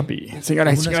 copy.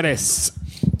 Señoras y señores,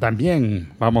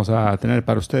 también vamos a tener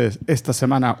para ustedes esta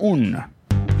semana un...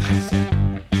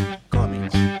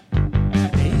 Cómics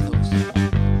leídos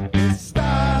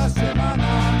esta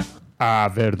semana.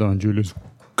 A ver, don Julius,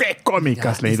 ¿qué cómic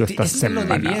has leído esta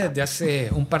semana? Lo debí desde hace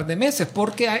un par de meses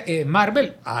porque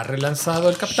Marvel ha relanzado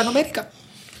el Capitán América.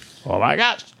 Oh my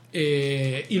God.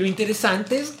 Y lo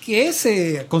interesante es que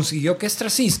se consiguió que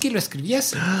Straczynski lo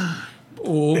escribiese.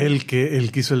 El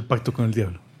que hizo el pacto con el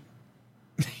diablo.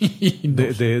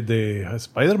 de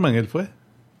Spider-Man, él fue.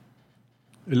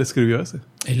 Él escribió ese.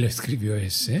 ¿Él escribió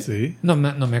ese? Sí. No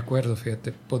me acuerdo,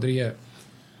 fíjate. Podría...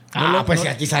 pues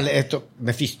aquí sale esto,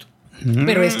 Mephisto.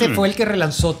 Pero este fue el que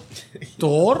relanzó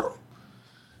Thor.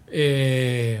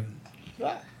 En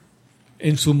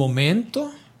su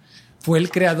momento. Fue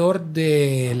el creador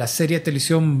de la serie de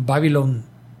televisión Babylon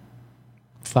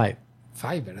 5,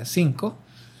 ¿verdad? 5.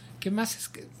 ¿Qué más es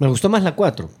que...? Me gustó más la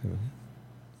 4.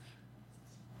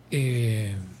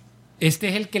 Este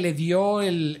es el que le dio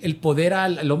el poder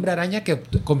al hombre araña que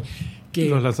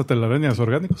los lanzatelarañas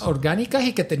orgánicas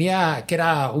y que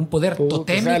era un poder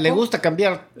totémico. O sea, le gusta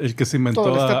cambiar. El que se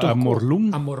inventó a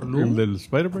Morlun. El del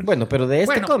Spider-Man. Bueno, pero de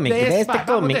este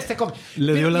cómic.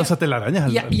 Le dio lanzatelarañas.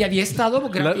 Y había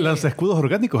estado... lanza escudos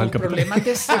orgánicos al capitán. Problemas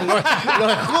de salud.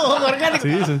 Los escudos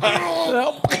orgánicos. Sí.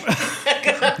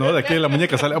 No, de aquí la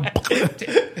muñeca sale.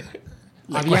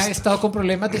 Había estado con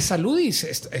problemas de salud y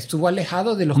estuvo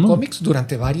alejado de los cómics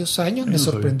durante varios años. Me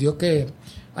sorprendió que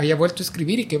haya vuelto a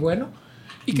escribir y qué bueno.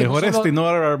 Y que Mejor no solo- y no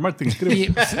R.R. Martin escribe.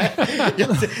 y, Yo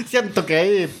siento que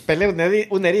ahí pelea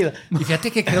una herida. y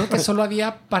fíjate que creo que solo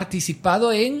había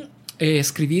participado en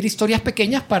escribir historias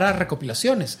pequeñas para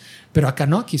recopilaciones. Pero acá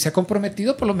no, aquí se ha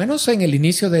comprometido por lo menos en el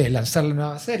inicio de lanzar la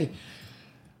nueva serie.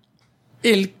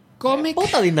 El cómic...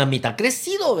 Puta dinamita, ha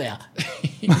crecido, vea.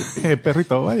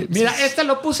 Perrito, vaya. Mira, este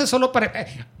lo puse solo para...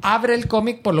 abre el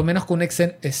cómic por lo menos con una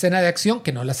escena de acción,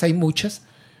 que no las hay muchas.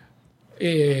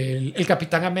 El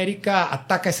Capitán América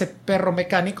ataca a ese perro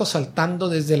mecánico saltando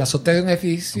desde la azotea de un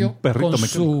edificio Un perrito con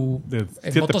mecánico su de 7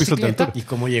 pisos de motocicleta. altura. ¿Y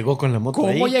cómo llegó con la moto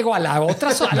 ¿Cómo ahí? llegó a la otra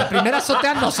a la primera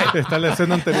azotea? No sé. Está en la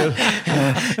escena anterior.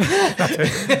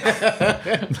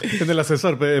 En el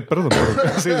ascensor. Perdón.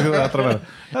 Sí, otra vez.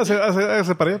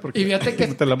 Hágase para allá. Porque Y fíjate que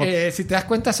mete la moto. si te das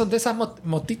cuenta son de esas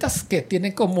motitas que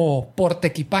tienen como porte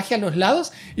equipaje a los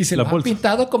lados y se La los han bolsa.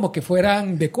 pintado como que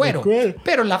fueran de cuero. De cuero.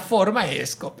 Pero la forma debe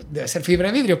ser fibra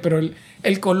de vidrio, pero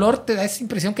el color te da esa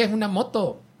impresión que es una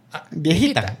moto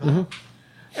Viejita. ¿no?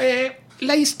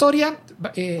 La historia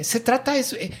se trata,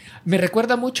 me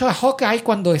recuerda mucho a Hawkeye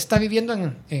cuando está viviendo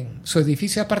en su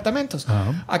edificio de apartamentos.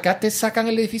 Ajá. Acá te sacan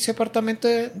el edificio de apartamento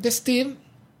de Steve.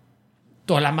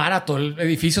 Toda la mara, todo el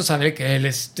edificio sabe que él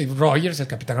es Steve Rogers, el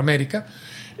Capitán América.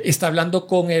 Está hablando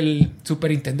con el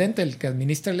superintendente, el que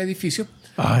administra el edificio.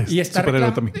 Y está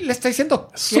le está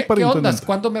diciendo, ¿qué ondas?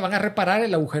 ¿Cuándo me van a reparar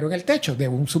el agujero en el techo? De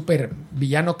un super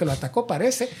villano que lo atacó,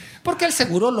 parece. Porque el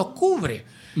seguro lo cubre.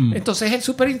 Entonces el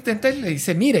superintendente le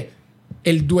dice, mire,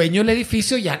 el dueño del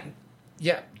edificio ya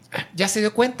se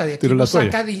dio cuenta de que no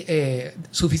saca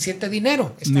suficiente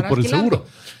dinero. Ni por el seguro.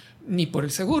 Ni por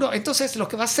el seguro. Entonces lo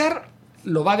que va a hacer,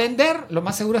 lo va a vender. Lo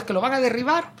más seguro es que lo van a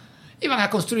derribar y van a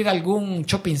construir algún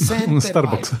shopping center. Un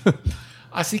Starbucks.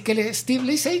 Así que Steve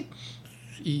le dice,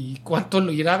 ¿y cuánto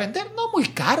lo irá a vender? No, muy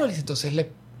caro. Entonces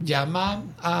le llama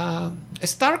a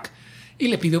Stark y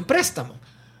le pide un préstamo.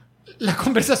 La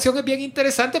conversación es bien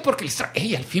interesante porque le dice,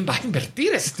 hey, al fin vas a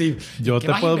invertir, Steve. Yo ¿Qué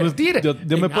te vas a puedo invertir?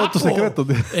 yo me puedo tus secretos.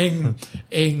 En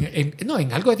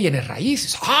algo de bienes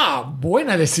raíces.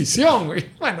 Buena decisión. Y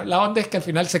bueno, la onda es que al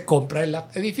final se compra el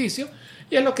edificio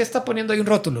y es lo que está poniendo ahí un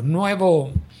rótulo.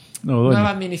 Nueva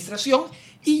administración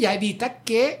y ya evita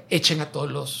que echen a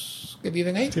todos los que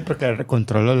viven ahí. Sí, porque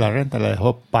controló la renta, la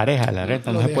dejó pareja, la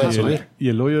renta no se puede subir. Y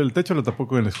el hoyo del techo lo tapó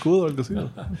con el escudo o algo así.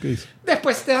 ¿Qué hizo?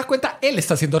 Después te das cuenta, él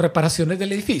está haciendo reparaciones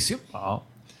del edificio.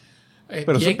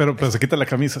 Pero se quita la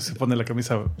camisa, se pone la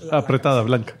camisa apretada,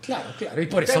 blanca. Claro, y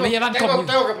por eso le llevan como...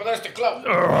 Tengo que poner este clavo.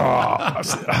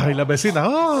 Ay, la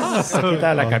vecina. Se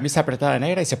quita la camisa apretada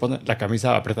negra y se pone la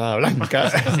camisa apretada blanca.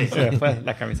 Sí, después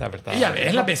la camisa apretada. Y a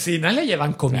ver, las vecinas le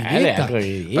llevan comidita.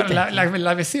 Pero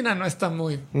la vecina no está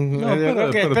muy...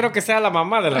 Espero que sea la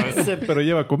mamá de la vecina. Pero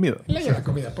lleva comida. Le lleva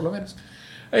comida, por lo menos.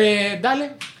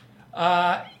 Dale.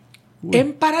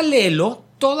 En paralelo,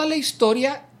 toda la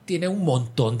historia tiene un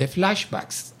montón de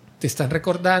flashbacks. Te están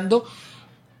recordando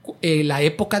la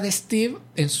época de Steve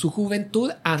en su juventud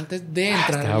antes de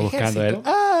entrar al ejército. Él.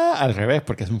 Al revés,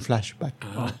 porque es un flashback.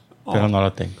 Pero no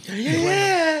lo tengo.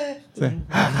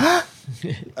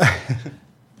 Sí.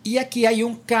 Y aquí hay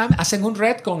hacen un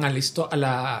retcon a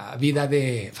la vida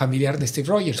familiar de Steve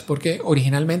Rogers, porque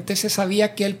originalmente se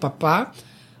sabía que el papá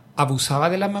abusaba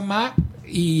de la mamá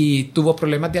y tuvo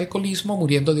problemas de alcoholismo,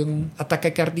 muriendo de un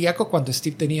ataque cardíaco cuando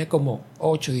Steve tenía como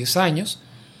 8 o 10 años.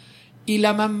 Y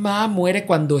la mamá muere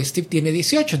cuando Steve tiene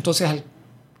 18. Entonces,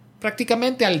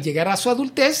 prácticamente al llegar a su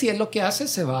adultez, y es lo que hace,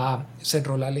 se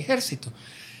enrola al ejército.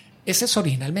 Ese es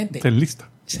originalmente. Se enlista.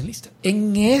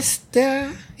 En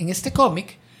este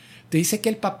cómic, te dice que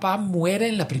el papá muere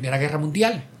en la Primera Guerra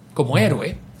Mundial como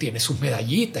héroe. Tiene sus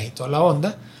medallitas y toda la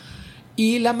onda.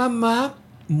 Y la mamá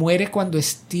muere cuando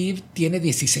Steve tiene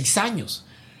 16 años.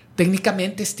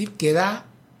 Técnicamente Steve queda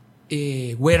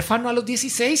huérfano a los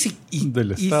 16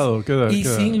 del Estado queda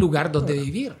sin lugar donde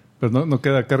vivir. Pero no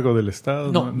queda a cargo del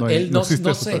Estado. Él no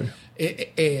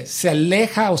se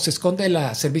aleja o se esconde de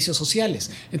los servicios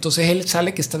sociales. Entonces él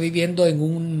sale que está viviendo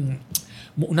en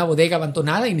una bodega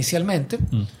abandonada inicialmente.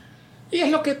 Y es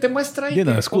lo que te muestra ahí,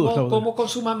 como con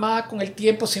su mamá, con el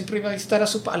tiempo, siempre iba a visitar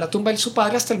a la tumba de su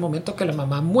padre hasta el momento que la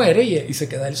mamá muere y se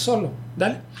queda él solo.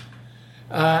 ¿Dale?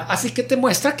 Así que te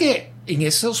muestra que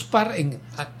en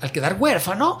al quedar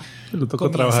huérfano,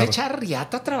 comienza a echar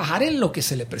riata a trabajar en lo que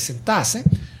se le presentase,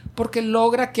 porque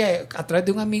logra que a través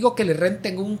de un amigo que le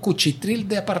renten un cuchitril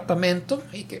de apartamento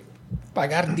y que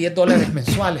pagar $10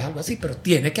 mensuales, algo así, pero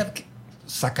tiene que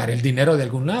sacar el dinero de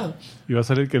algún lado. Y va a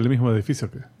salir que es el mismo edificio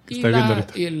que está viendo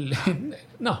ahorita.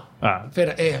 No.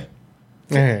 Pero,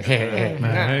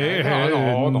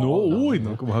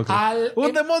 ¿cómo va a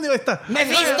 ¡un demonio! Ahí está.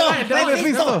 ¡Mephisto!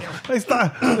 Ahí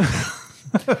está.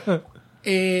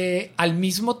 al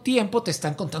mismo tiempo te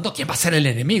están contando quién va a ser el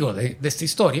enemigo de esta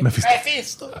historia.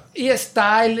 Mephisto. Y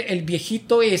está el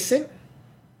viejito ese,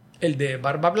 el de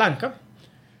barba blanca,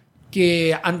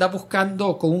 que anda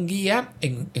buscando con un guía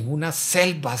en unas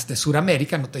selvas de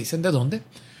Sudamérica, no te dicen de dónde,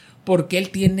 porque él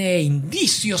tiene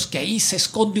indicios que ahí se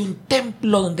esconde un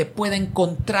templo donde puede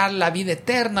encontrar la vida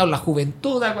eterna o la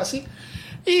juventud, algo así.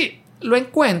 Y lo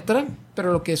encuentran,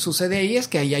 pero lo que sucede ahí es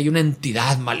que ahí hay una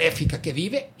entidad maléfica que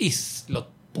vive y lo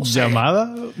posee.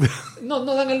 ¿Llamada? No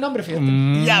dan el nombre, fíjate.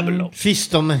 Diablo.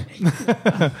 Fistome.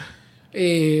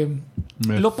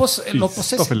 Lo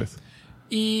posee.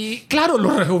 Y claro,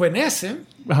 lo rejuvenece.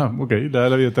 Ajá, ok, le da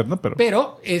la vida eterna,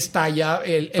 pero está ya,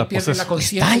 él pierde la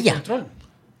conciencia y el control.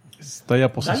 Está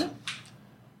ya poseso. ¿Dale?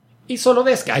 Y solo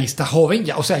ves que ahí está joven,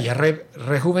 ya, o sea, ya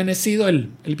rejuvenecido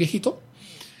el viejito,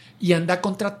 y anda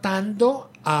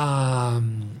contratando a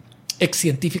ex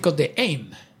científicos de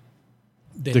AIM,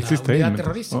 de la unidad AIM,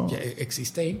 terrorista. oh. Ya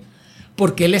existe AIM.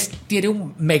 Porque él tiene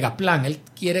un megaplan. Él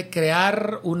quiere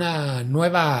crear una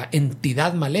nueva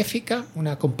entidad maléfica,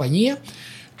 una compañía,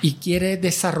 y quiere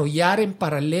desarrollar en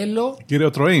paralelo... Quiere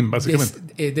otro AIM,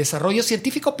 básicamente. Desarrollo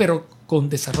científico, pero con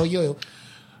desarrollo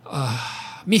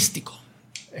místico.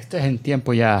 Esto es en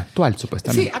tiempo ya actual,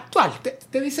 supuestamente. Sí, actual.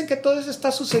 Te dicen que todo eso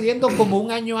está sucediendo como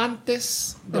un año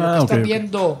antes de lo que están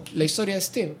viendo la historia de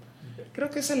Steve. Creo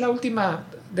que esa es la última.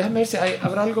 Déjame ver si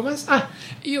habrá algo más.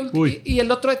 Y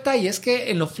el otro detalle es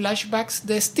que en los flashbacks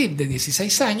de Steve, de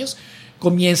 16 años,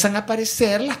 comienzan a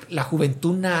aparecer la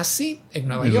juventud nazi en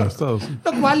Nueva York.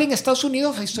 Lo cual en Estados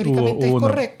Unidos históricamente es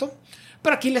correcto.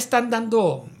 Pero aquí le están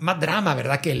dando más drama,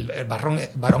 ¿verdad? Que el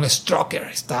barón Stroker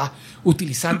está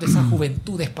utilizando esas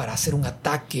juventudes para hacer un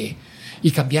ataque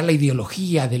y cambiar la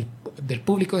ideología del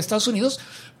público de Estados Unidos.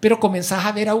 Pero comenzás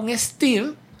a ver a un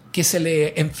Steve que se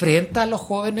le enfrenta a los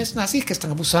jóvenes nazis que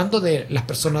están abusando de las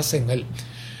personas en el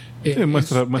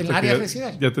muestra área que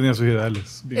residencial. ya tenía sus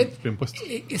ideales bien puestos.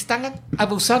 Están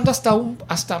abusando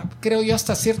hasta creo yo,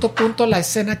 hasta cierto punto la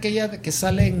escena aquella que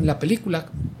sale en la película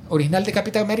original de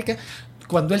Capitán América,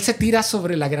 cuando él se tira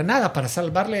sobre la granada para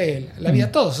salvarle la vida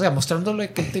a todos, o sea,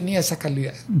 mostrándole que él tenía esa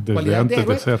cualidad antes de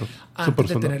héroe, de ser antes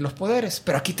de tener los poderes.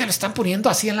 Pero aquí te lo están poniendo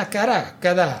así en la cara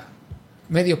cada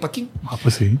medio paquín.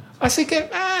 Pues sí. Así que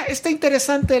está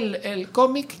interesante el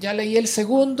cómic. Ya leí el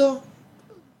segundo.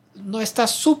 No está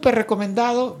súper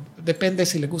recomendado. Depende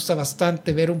si le gusta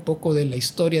bastante ver un poco de la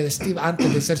historia de Steve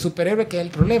antes de ser superhéroe, que es el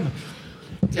problema.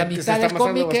 La mitad del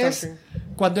cómic es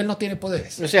cuando él no tiene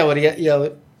poderes. O sea,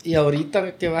 y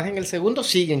ahorita que vas en el segundo,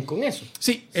 siguen con eso.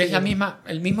 Sí, es el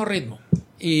mismo ritmo.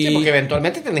 Sí, porque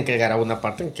eventualmente tienen que llegar a una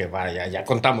parte en que ya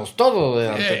contamos todo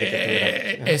antes de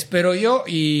que espero yo.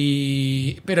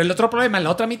 Pero el otro problema, en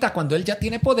la otra mitad, cuando él ya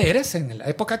tiene poderes, en la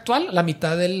época actual, la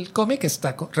mitad del cómic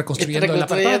está reconstruyendo el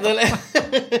aparato.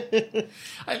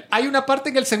 Hay una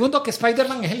parte en el segundo que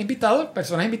Spider-Man es el invitado, el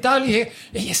personaje invitado. Le dije,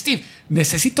 hey Steve,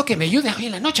 necesito que me ayudes hoy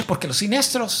en la noche porque los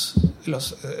siniestros,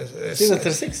 los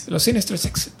Sinister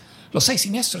Six, los 6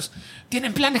 siniestros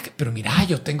tienen planes, pero mira,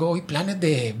 yo tengo hoy planes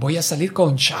voy a salir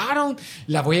con Sharon,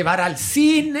 la voy a llevar al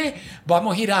cine,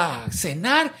 vamos a ir a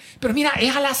cenar, pero mira,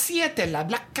 es a las 7, la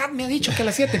Black Cat me ha dicho que a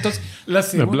las 7, entonces la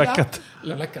Black Cat.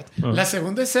 La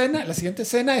siguiente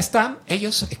escena están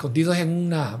ellos escondidos en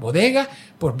una bodega,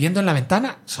 viendo en la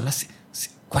ventana, son las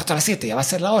 6:45, ya va a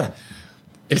ser la hora.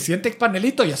 El siguiente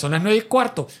panelito ya son las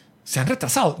 9:15. Se han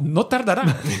retrasado, no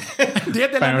tardarán.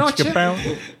 10 de la noche.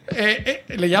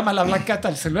 Le llama la Black Cat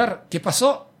al celular. ¿Qué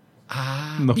pasó?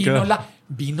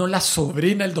 Vino la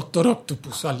sobrina del Doctor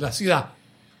Octopus a la ciudad.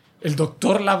 El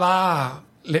doctor le va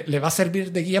a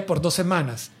servir de guía por 2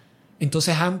 semanas.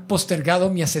 Entonces han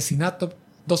postergado mi asesinato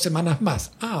 2 semanas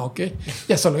más. Ok.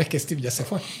 Ya solo es que Steve ya se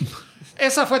fue.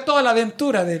 Esa fue toda la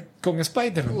aventura con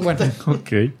Spider-Man. Bueno.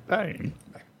 Ok.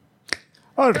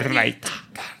 All right.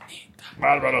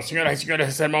 Bárbaro, señoras y señores,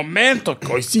 es el momento.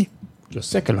 Hoy sí. Yo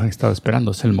sé que lo han estado esperando.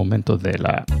 Es el momento de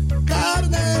la...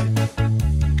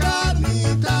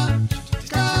 Carnita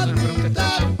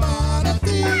para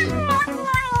ti.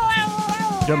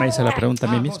 Yo me hice la pregunta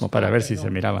a mí mismo para ver si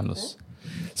se miraban los...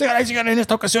 Señoras y señores, en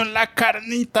esta ocasión la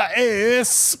carnita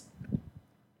es...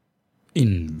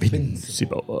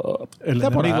 Invincible. El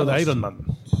enemigo de Iron Man.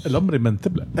 El hombre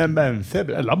invencible.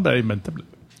 El hombre invencible.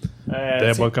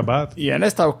 Y en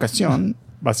esta ocasión,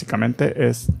 básicamente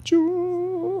es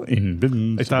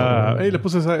Invincible. Le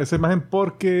puse esa imagen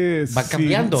porque va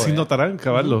cambiando. Si notarán,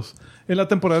 caballos. En la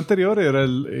temporada anterior era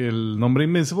el nombre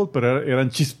Invincible, pero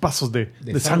eran chispazos de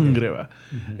sangre. ¿Va?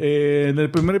 En el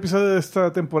primer episodio de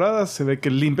esta temporada se ve que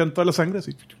limpian toda la sangre,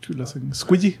 así, la hacen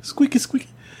squeaky.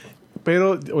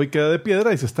 Pero hoy queda de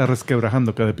piedra y se está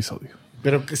resquebrajando cada episodio.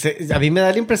 Pero a mí me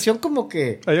da la impresión como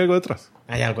que Hay algo detrás,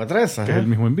 hay algo atrás. que es el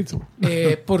mismo Invincible.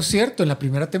 Por cierto, en la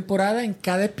primera temporada, en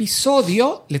cada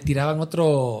episodio le tiraban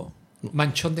otro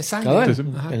manchón de sangre. Cabal. Sí, sí.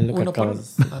 Ajá, Es lo que uno por-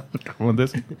 acabas. Como de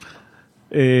eso.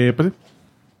 Pues sí.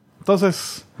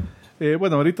 Entonces,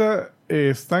 bueno, ahorita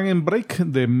están en break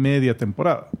de media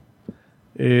temporada.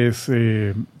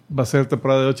 Va a ser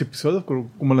temporada de 8 episodios,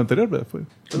 como la anterior, ¿verdad?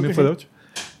 También fue de 8.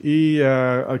 Y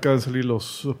acaban de salir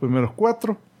los primeros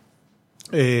 4.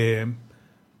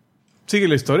 Sigue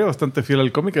la historia bastante fiel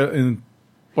al cómic,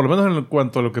 por lo menos en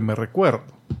cuanto a lo que me recuerdo.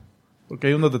 Porque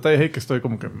hay unos detalles ahí que estoy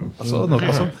como que me pasó, no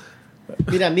pasó.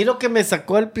 Mira, a mí lo que me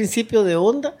sacó al principio de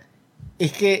onda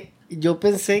es que yo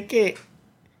pensé que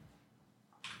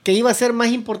iba a ser más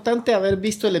importante haber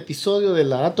visto el episodio de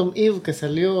la Atom Eve que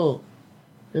salió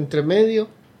entre medio.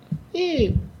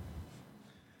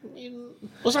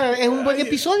 O sea, es un buen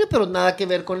episodio, pero nada que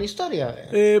ver con la historia.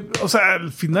 O sea,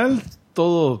 al final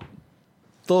todo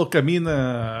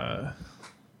camina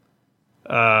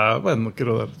bueno, no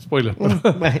quiero dar spoilers,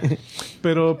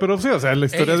 pero sí, o sea, la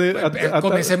historia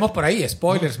Comencemos por ahí,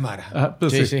 spoilers, Mara.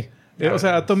 Pues Sí. O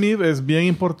sea, Atom Eve es bien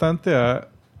importante a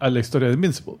la historia de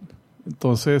Invincible.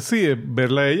 Entonces, sí,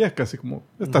 verla a ella es casi como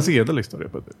está siguiendo la historia.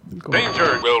 Pues,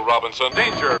 Danger, Will Robinson,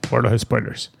 danger. Por los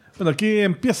spoilers. Bueno, aquí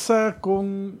empieza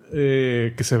con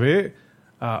que se ve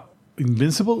a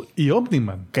Invincible y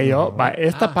Omni-Man. Que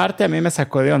esta parte a mí me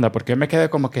sacó de onda porque yo me quedé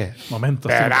como que... Momento.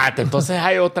 sí. Espérate, entonces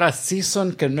hay otra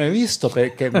season que no he visto.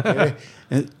 ¿Qué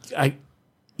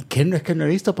no es que no he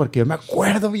visto? Porque yo me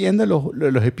acuerdo viendo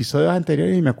los episodios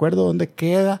anteriores y me acuerdo dónde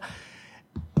queda.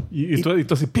 Y tú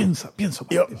así, piensa.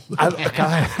 Yo,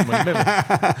 Como el meme.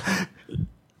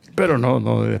 pero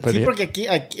no, después Sí, porque aquí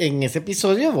en ese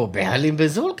episodio vos ves al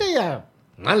Invincible que ya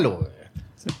malo, güey.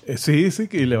 Sí,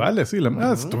 que le vale, sí.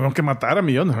 Tuvimos que matar a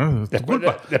millones. ¿no? Es tu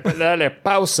culpa. Después de darle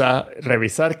pausa,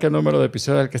 revisar qué número de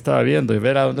episodio es el que estaba viendo y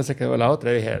ver a dónde se quedó la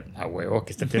otra. Y dije, huevo,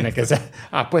 que este tiene que ser.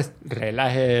 Pues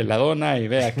relaje la dona y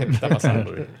vea qué está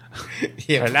pasando.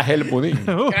 Relaje el pudín.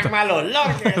 ¡Qué mal olor!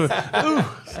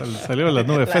 Salió la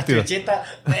nube fétida. chuchita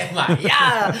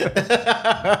desmayada.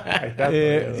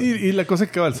 Y la cosa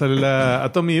es que sale la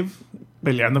Atom Eve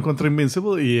peleando contra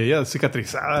Invincible y ella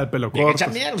cicatrizada, el pelo Bien corto.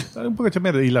 hecha mierda. Un poco hecha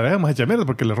mierda. Y la dejan más hecha mierda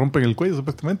porque le rompen el cuello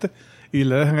supuestamente. Y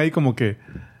la dejan ahí como que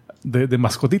de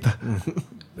mascotita.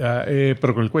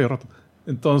 Pero con el cuello roto.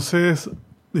 Entonces,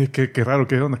 qué raro,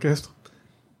 qué onda, qué es esto.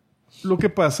 Lo que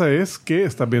pasa es que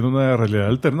están viendo una realidad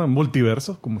alterna, un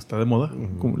multiverso, como está de moda,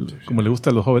 como le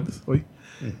gusta a los jóvenes hoy.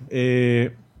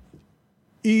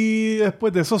 Y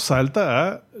después de eso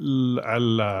salta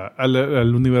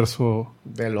al universo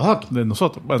De los otros. de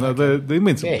nosotros, bueno, de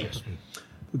Invincible. Ellos.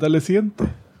 Dale siguiente.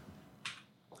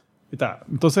 Y está.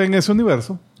 Entonces en ese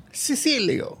universo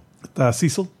Sicilio. está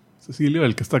Cecilio,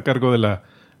 el que está a cargo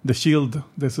de Shield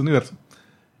de ese universo.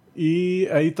 Y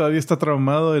ahí todavía está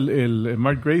traumado el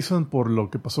Mark Grayson por lo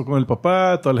que pasó con el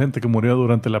papá, toda la gente que murió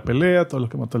durante la pelea, todos los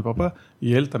que mató al papá,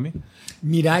 y él también.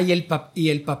 Mira, y el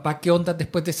papá, ¿qué onda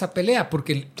después de esa pelea?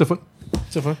 Porque Se fue.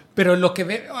 pero lo que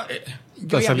ve,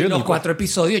 yo ya vi los 4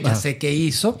 episodios, ya sé qué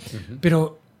hizo,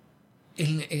 pero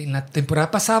en la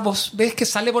temporada pasada vos ves que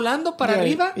sale volando para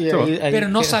arriba, pero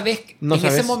no sabes,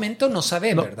 ese momento no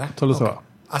sabes, No, ¿verdad? solo se Ok. va.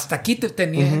 Hasta aquí te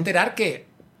tenías que enterar que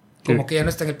como que ya no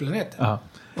está en el planeta. Ajá.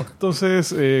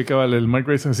 Entonces, cabal, el Mark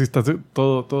Grayson sí está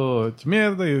todo hecho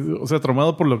mierda, o sea,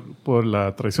 traumado por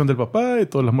la traición del papá y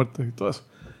todas las muertes y todo eso.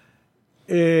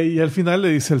 Y al final le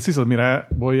dice al Cecil, mira,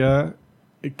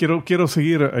 quiero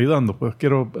seguir ayudando, pues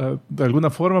quiero de alguna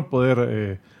forma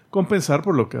poder compensar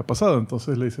por lo que ha pasado.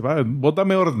 Entonces le dice, vos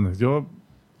dame órdenes, yo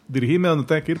dirigime a donde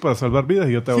tenga que ir para salvar vidas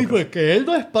y yo te hago Sí, caso". porque él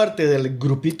no es parte del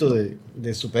grupito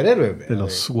de superhéroes. De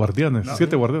los guardianes,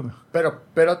 7 guardianes.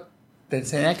 Pero te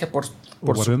enseña que por su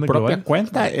guardián propia global.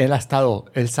 cuenta él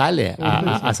sale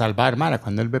a salvar Mara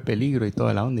cuando él ve peligro y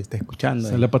toda la onda y está escuchando.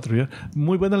 Sale a patrullar.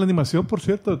 Muy buena la animación, por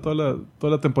cierto, de toda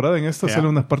la temporada. En esta salen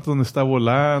unas partes donde está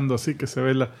volando, así que se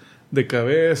ve de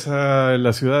cabeza,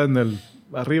 la ciudad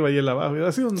arriba y el abajo. Y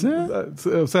así, o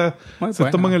sea, Muy se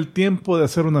bueno. toman el tiempo de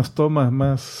hacer unas tomas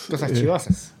más... Cosas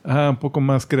chivosas. Un poco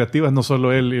más creativas, no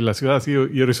solo él y la ciudad así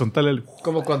y horizontal.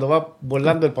 Como cuando va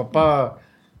volando el papá.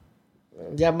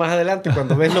 Ya más adelante,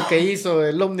 cuando ves lo que hizo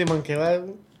el Omniman, que va.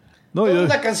 No, Toda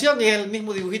una canción y es el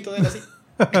mismo dibujito de él así.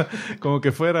 como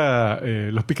que fuera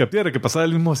los Picapiedra, que pasaba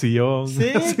el mismo sillón. Sí,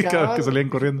 así, cada vez claro. que salían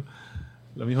corriendo.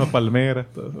 La misma palmera.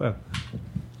 Bueno.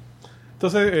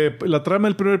 Entonces, la trama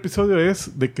del primer episodio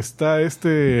es de que está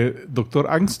este doctor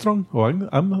Armstrong,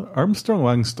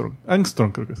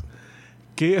 Armstrong creo que es,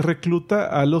 que recluta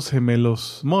a los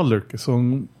gemelos Mulder, que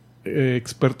son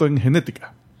expertos en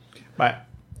genética.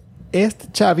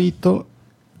 este chavito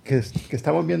que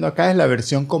estamos viendo acá es la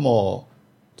versión como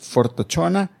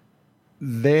fortochona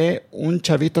de un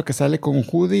chavito que sale con un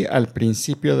hoodie al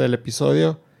principio del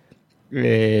episodio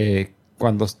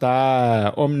cuando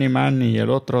está Omni-Man y el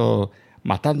otro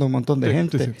matando a un montón de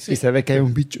gente. Y se ve que hay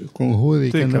un bicho con un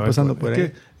hoodie que anda pasando por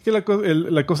ahí. Que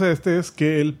la cosa de este es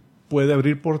que él puede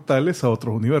abrir portales a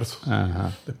otros universos.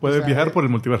 Ajá. Puede viajar por el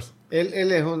multiverso.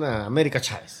 Él es una América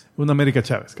Chávez. Una América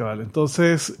Chávez, cabal.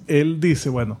 Entonces, él dice,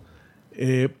 bueno,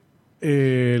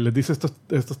 les dice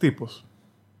a estos tipos,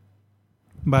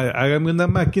 vaya, háganme una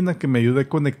máquina que me ayude a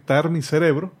conectar mi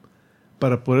cerebro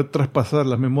para poder traspasar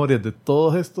las memorias de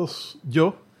todos estos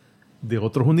yo, de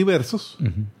otros universos,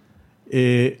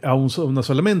 a una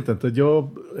sola mente. Entonces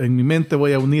yo en mi mente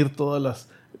voy a unir toda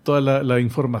la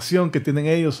información que tienen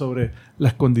ellos sobre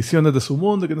las condiciones de su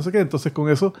mundo y que no sé qué. Entonces con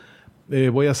eso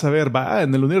voy a saber,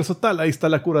 en el universo tal, ahí está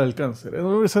la cura del cáncer. En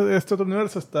este otro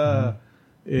universo está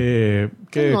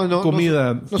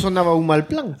comida. No sonaba un mal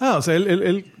plan. O sea,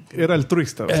 él era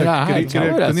altruista. O sea,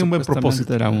 tenía un buen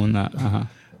propósito. Era una...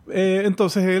 Ajá.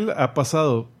 Entonces él ha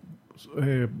pasado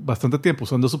bastante tiempo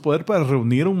usando su poder para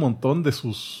reunir un montón de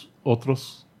sus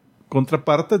otros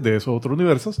contrapartes de esos otros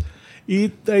universos,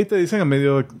 y ahí te dicen a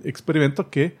medio experimento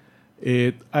que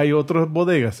hay otras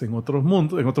bodegas en otros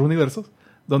mundos, en otros universos,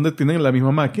 donde tienen la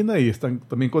misma máquina y están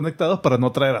también conectados para no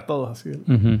traer a todos así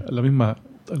a la misma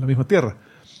tierra.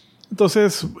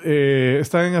 Entonces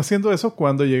están haciendo eso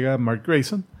cuando llega Mark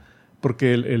Grayson,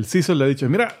 porque el CISO le ha dicho,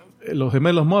 mira, los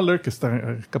gemelos Muller que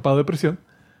están escapados de prisión,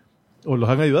 o los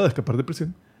han ayudado a escapar de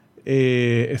prisión,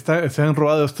 se han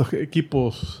robado estos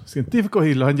equipos científicos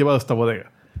y los han llevado a esta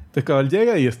bodega. Entonces cabal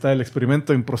llega y está el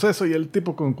experimento en proceso y el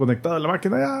tipo conectado a la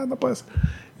máquina, no puede ser.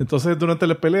 Entonces durante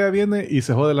la pelea viene y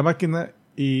se jode la máquina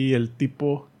y el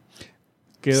tipo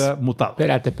queda mutado.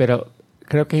 Espérate, pero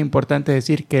creo que es importante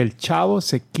decir que el chavo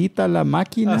se quita la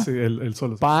máquina sí, él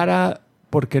solo.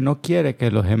 Porque no quiere que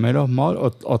los gemelos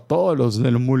Mauler o todos los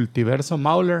del multiverso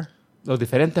Mauler, los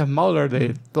diferentes Mauler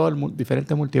de todo el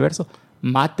diferente multiverso,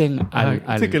 maten al...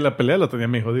 Sí, que la pelea lo tenía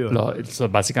muy jodido.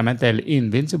 Básicamente el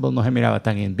Invincible no se miraba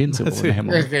tan Invincible. Sí.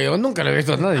 Es que yo nunca le he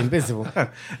visto nada de Invincible.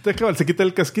 Entonces, cabal, se quita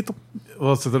el casquito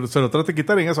o se lo trata de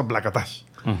quitar y en eso, placatash.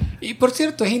 Y por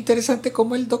cierto, es interesante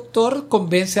cómo el doctor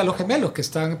convence a los gemelos que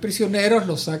están prisioneros,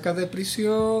 los saca de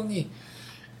prisión y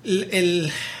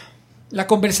la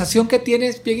conversación que tiene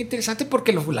es bien interesante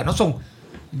porque los fulanos son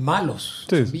malos,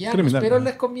 sí, son villanos, pero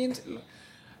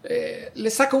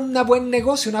les saca un buen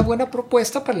negocio, una buena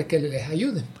propuesta para que les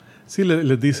ayuden. Sí,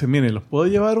 les dice, miren, los puedo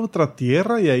llevar a otra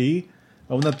tierra y ahí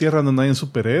a una tierra donde no hay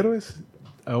superhéroes,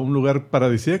 a un lugar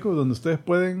paradisíaco donde ustedes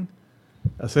pueden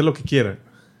hacer lo que quieran.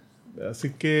 Así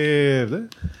que...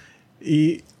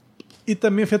 Y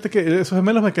también fíjate que esos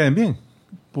gemelos me caen bien,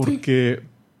 porque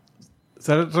o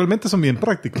sea, realmente son bien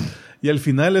prácticos. Y al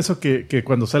final eso que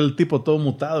cuando sale el tipo todo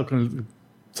mutado con el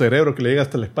cerebro que le llega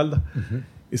hasta la espalda,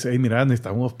 y dice, mira,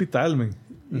 necesitamos un hospital, man.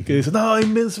 Y que dice, no,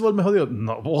 Invincible me jodió.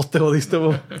 No, vos te jodiste,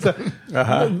 vos. O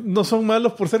sea, no son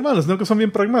malos por ser malos, sino que son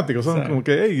bien pragmáticos. Son como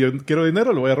que, yo quiero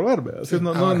dinero, lo voy a robar. Así,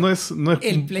 no es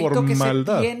el pleito por que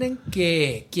maldad. Se tienen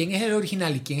que quién es el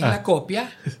original y quién es la copia,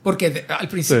 porque al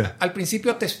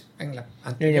principio en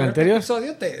el anterior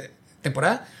episodio,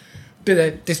 temporada,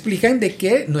 te explican de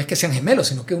que no es que sean gemelos,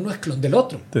 sino que uno es clon del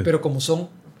otro. Sí. Pero como son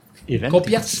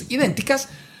copias idénticas,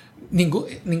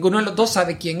 ninguno de los dos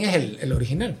sabe quién es el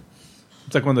original.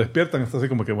 O sea, cuando despiertan está así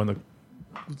como que, bueno,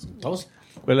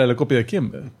 ¿cuál es la copia de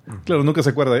quién? Claro, nunca se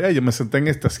acuerda de, yo me senté en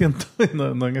este asiento.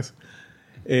 no en eso.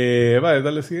 Vale,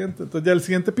 dale siguiente. Entonces ya el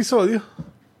siguiente episodio,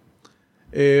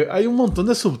 hay un montón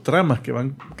de subtramas que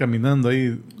van caminando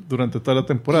ahí durante toda la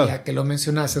temporada. Ya que lo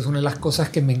mencionaste, es una de las cosas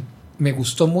que me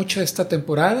gustó mucho de esta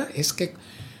temporada, es que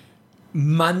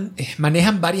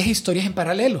manejan varias historias en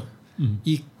paralelo.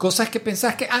 Y cosas que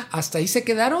pensás que hasta ahí se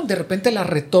quedaron, de repente las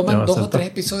retoman 2 o 3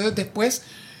 episodios después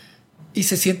y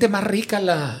se siente más rica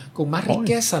con más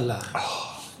riqueza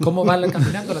cómo va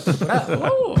caminando la temporada.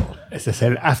 Ese es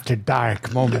el After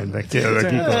Dark moment aquí.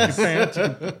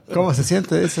 ¿Cómo se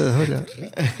siente eso, Julia?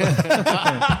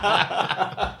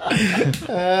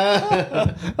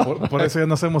 por eso ya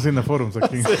no hacemos cineforums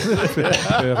aquí.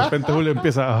 De repente Julio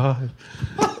empieza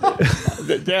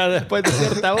llega después de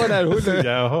cierta hora el Julio.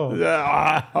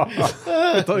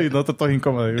 Y no te estoy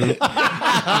incómodo.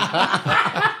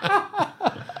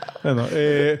 Bueno,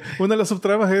 una de las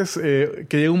subtramas es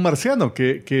que llega un marciano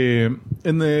que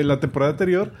en la temporada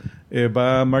anterior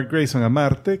va Mark Grayson a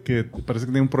Marte, que parece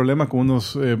que tiene un problema con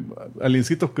unos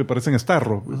aliencitos que parecen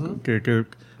Starro, que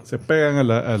se pegan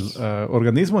a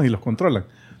organismos y los controlan.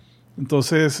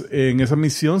 Entonces, en esa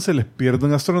misión se les pierde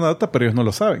un astronauta, pero ellos no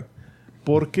lo saben.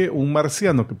 porque un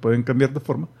marciano que pueden cambiar de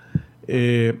forma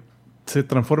se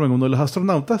transforma en uno de los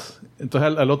astronautas.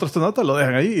 Entonces al otro astronauta lo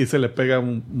dejan ahí y se le pega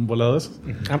un volado de esos.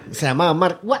 Se llamaba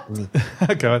Mark Watney.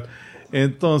 Cabal.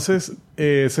 Entonces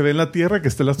se ve en la Tierra que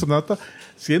está el astronauta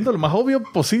siendo lo más obvio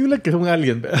posible que es un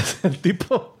alien. El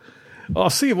tipo,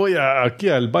 sí, voy aquí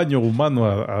al baño humano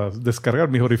a descargar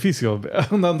mis orificios.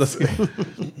 Una onda así.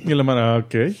 Y la mano,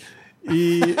 ok.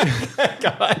 Y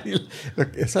Cabal,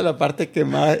 esa es la parte que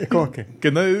más... Como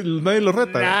que nadie lo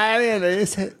reta. Nadie le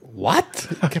dice, ¿what?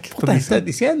 ¿Qué puta estás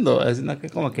diciendo? Es una que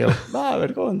como que, va, a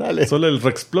ver, cómo, dale. Solo el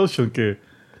Rexplosion que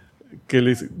le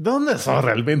dice, ¿dónde sos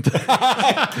realmente?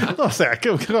 O sea,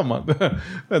 ¿cómo?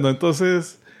 Bueno,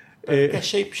 entonces... es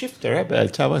shapeshifter,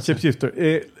 el chavo.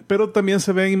 Shapeshifter. Pero también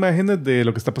se ven imágenes de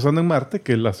lo que está pasando en Marte,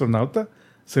 que el astronauta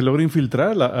se logra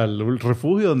infiltrar al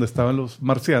refugio donde estaban los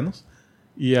marcianos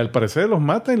y al parecer los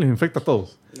mata y los infecta a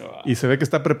todos. Y se ve que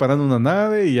está preparando una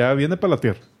nave y ya viene para la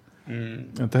Tierra.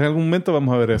 Entonces en algún momento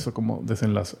vamos a ver eso como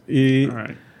desenlace. Y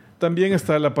también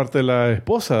está la parte de la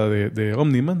esposa de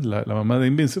Omni-Man, la mamá de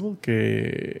Invincible,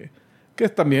 que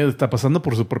también está pasando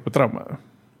por su propio trauma.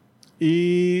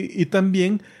 Y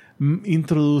también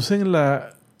introducen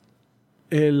la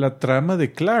trama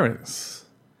de Clarence,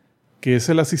 que es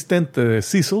el asistente de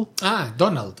Cecil.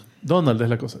 Donald. Donald es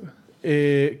la cosa.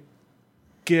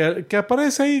 Que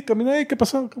aparece ahí, camina ahí, ¿qué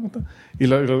pasó? ¿Cómo está? Y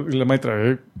la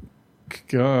maestra,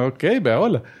 ok, vea,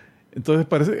 hola. Entonces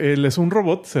parece, él es un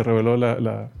robot, se reveló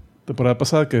la temporada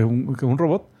pasada que es un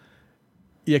robot.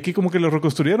 Y aquí como que lo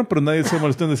reconstruyeron, pero nadie se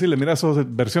molestó en decirle, mira, sos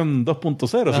versión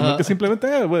 2.0, sino que simplemente,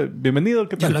 bienvenido,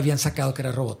 ¿qué tal? Ya lo habían sacado que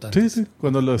era robot. Sí,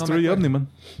 cuando lo destruyó Omni-Man.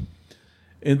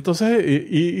 Entonces,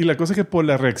 y la cosa es que por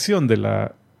la reacción de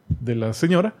la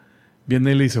señora,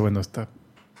 viene y le dice, bueno, está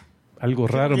algo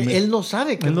raro. Él no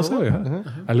sabe que él no sabe,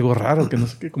 algo raro, que no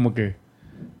sé qué, como que...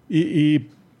 Y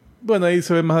bueno, ahí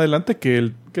se ve más adelante que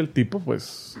el tipo,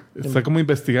 pues, está como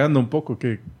investigando un poco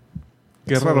qué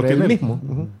raro tiene. Él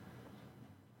mismo.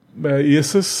 Y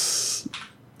eso es,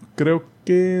 creo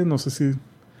que, no sé si...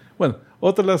 Bueno,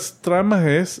 otra de las tramas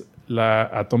es la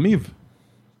Atom Eve.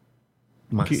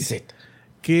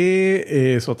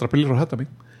 Que es otra pelirroja también.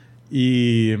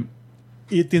 Y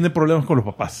tiene problemas con los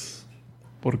papás.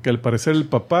 Porque al parecer el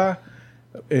papá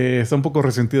está un poco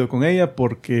resentido con ella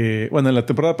porque... Bueno, en la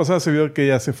temporada pasada se vio que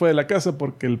ella se fue de la casa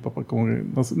porque el papá, como que,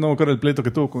 no me acuerdo el pleito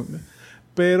que tuvo con ella.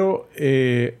 Pero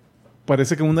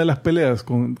parece que en una de las peleas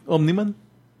con Omni-Man,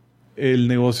 el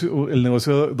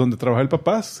negocio donde trabaja el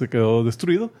papá se quedó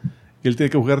destruido y él tiene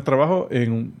que buscar trabajo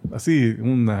en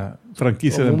una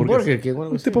franquicia de hamburguesas.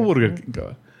 Un tipo Burger King,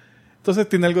 cabrón. Entonces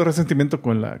tiene algo de resentimiento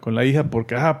con la hija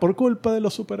porque, por culpa de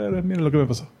los superhéroes, miren lo que me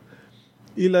pasó.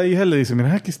 Y la hija le dice,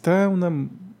 mira, aquí está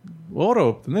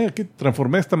oro, aquí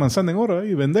transformé esta manzana en oro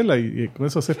y vendela y con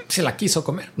eso hacer. Se la quiso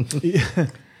comer.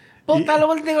 Puta,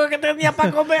 lo último que tenía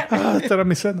para comer. Esta era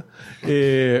mi cena.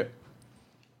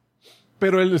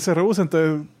 Pero él se rehúsa,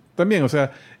 entonces también, o sea,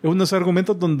 es uno de esos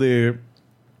argumentos donde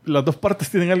las dos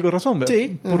partes tienen algo de razón, ¿verdad?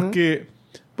 Sí.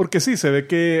 Porque sí, se ve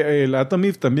que el Atom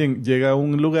Eve también llega a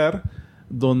un lugar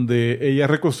donde ella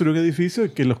reconstruye un edificio y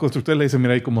que los constructores le dicen,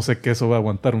 mira, ahí como sé que eso va a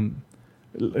aguantar un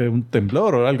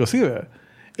temblor o algo así, ¿verdad?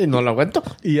 Y no lo aguantó.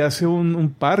 Y hace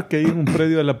un parque ahí, un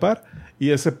predio a la par, y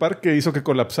ese parque hizo que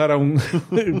colapsara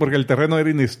porque el terreno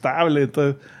era inestable,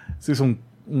 entonces se hizo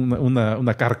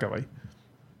una cárcava ahí.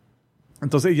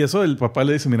 Entonces, y eso el papá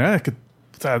le dice, mira, es que, o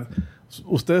sea,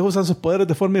 ustedes usan sus poderes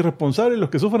de forma irresponsable y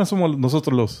los que sufren somos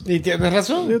nosotros los... Y tiene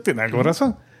razón. Tiene algo de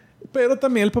razón. Pero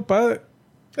también el papá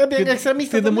es bien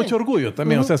extremista tiene también. mucho orgullo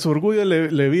también. O sea, su orgullo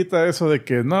le evita eso de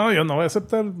que, no, yo no voy a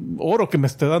aceptar oro que me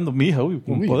esté dando mi hija,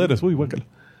 con poderes, guácala.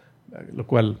 Lo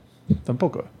cual,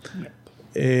 tampoco.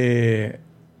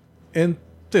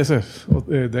 Entonces,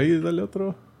 de ahí dale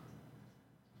otro...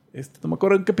 no me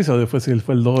acuerdo en qué episodio fue, si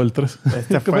fue el 2 o el 3.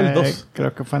 Fue el 2.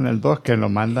 Creo que fue en el 2 que lo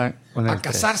mandan a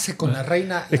casarse con la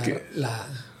reina, la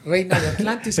reina de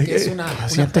Atlantis, que es una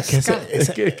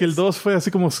es que el 2 fue así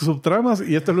como subtramas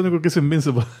y esto es lo único que es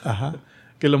Invincible. Ajá.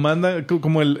 Que lo mandan,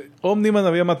 como el Omni-Man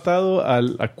había matado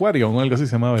al Aquarium o algo así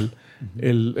se llamaba,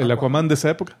 el Aquaman de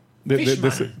esa época.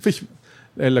 Fishman.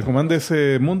 El Aquaman de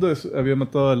ese mundo había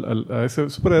matado a ese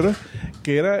superhéroe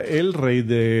que era el rey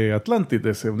de Atlantis,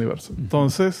 de ese universo.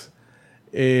 Entonces,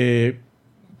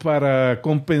 para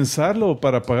compensarlo,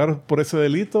 para pagar por ese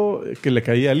delito que le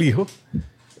caía al hijo,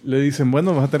 le dicen,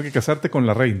 bueno, vas a tener que casarte con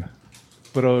la reina.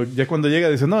 Pero ya cuando llega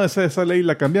dice, no, esa ley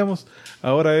la cambiamos,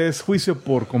 ahora es juicio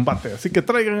por combate. Así que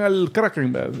traigan al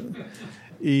Kraken.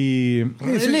 Y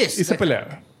se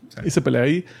pelea. Y se pelea.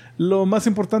 Y lo más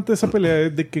importante de esa pelea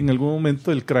es de que en algún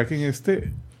momento el Kraken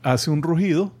hace un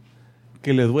rugido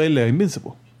que le duele a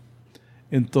Invincible.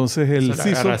 Entonces el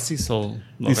Cecil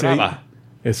lo dice graba.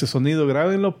 Ese sonido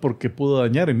grábenlo porque pudo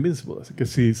dañar a Invincible. Así que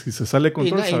si se sale de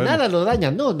control, y nada lo daña.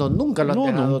 No, nunca lo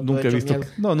han dejado. nunca he visto.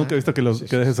 Nunca he visto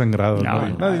que deje sangrado.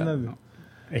 Nadie.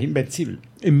 Es invencible.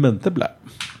 Invincible.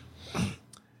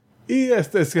 Y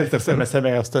este es el tercero. Se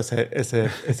me gustó ese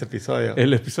episodio.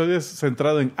 El episodio es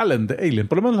centrado en Allen de Alien,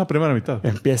 por lo menos la primera mitad.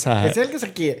 Empieza. Es el que es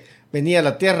aquí. Venía a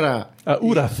la Tierra. A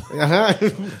Urath. Ajá.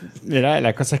 Mira,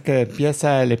 la cosa es que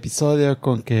empieza el episodio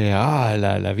con que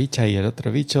la bicha y el otro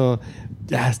bicho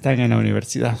ya están en la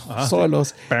universidad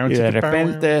solos. Y de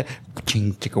repente,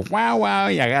 chico,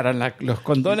 guau, y agarran los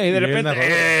condones y de repente,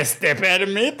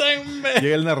 permítanme.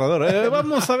 Llega el narrador.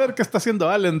 Vamos a ver qué está haciendo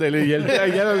Allen de y el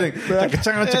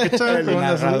El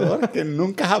narrador que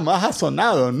nunca jamás ha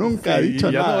sonado, nunca ha dicho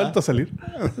ya nada. no ha vuelto a salir.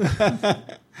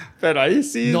 Pero ahí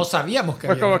sí. No sabíamos que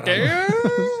Fue había como agarrado.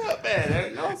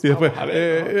 Y después,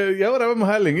 y ahora vemos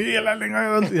a Allen. Y el Allen.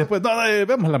 Y después,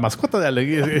 vemos la mascota de Allen.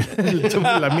 Y el chamo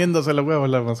lamiéndose los huevos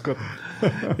la mascota.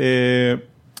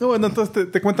 Bueno,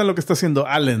 entonces te cuentan lo que está haciendo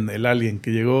Allen, el alien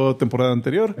que llegó temporada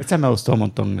anterior. Esta me gustó un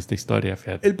montón, esta historia,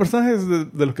 fíjate. El personaje es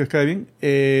de los que cae bien.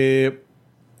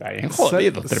 Está bien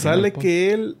jodido. Sale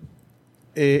que él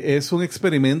es un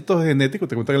experimento genético.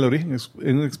 Te cuentan el origen. Es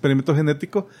un experimento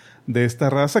genético de esta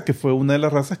raza que fue una de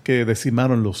las razas que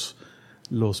decimaron los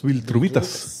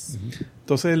Viltrumitas.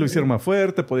 Entonces lo hicieron más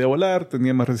fuerte, podía volar,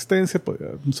 tenía más resistencia, podía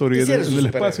sobrevivir en el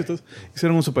espacio. Entonces,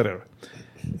 hicieron un superhéroe.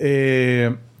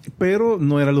 Pero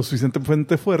no era lo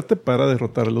suficientemente fuerte para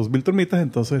derrotar a los Viltrumitas,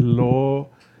 entonces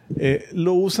lo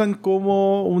usan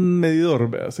como un medidor.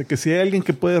 ¿Verdad? O sea, que si hay alguien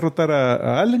que puede derrotar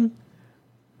a Allen,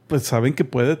 pues saben que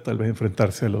puede tal vez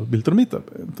enfrentarse a los Viltrumitas.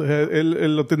 Entonces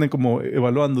él lo tiene como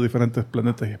evaluando diferentes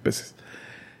planetas y especies.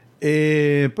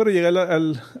 Pero llega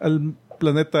al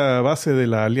planeta base de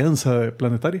la alianza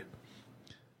planetaria,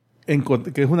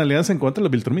 que es una alianza en contra de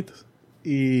los Viltrumitas.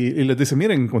 Y les dice,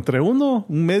 miren, encontré un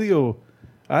medio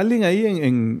alien ahí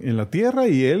en la Tierra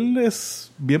y él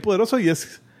es bien poderoso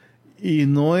y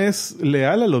no es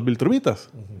leal a los Viltrumitas.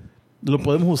 Lo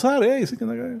podemos usar,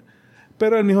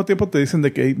 pero al mismo tiempo te dicen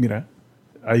de que, hey, mira,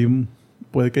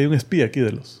 puede que haya un espía aquí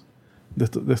de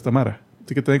esta mara.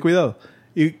 Así que ten cuidado.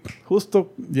 Y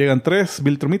justo llegan 3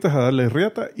 Viltrumitas a darle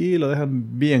riata y lo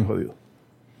dejan bien jodido.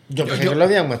 Yo pensé que lo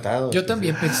habían matado. Yo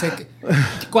también pensé que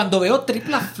cuando veo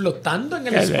triplas flotando en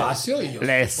el espacio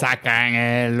le sacan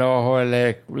el ojo,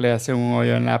 le hacen un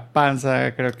hoyo en la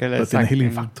panza, creo que le sacan el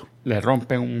infarto. Le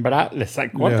rompen un brazo, le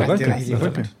sacan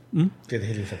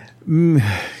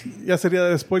ya sería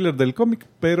de spoiler del cómic,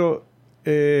 pero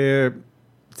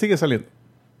sigue saliendo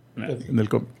en el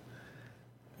cómic.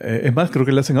 Es más, creo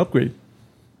que le hacen upgrade.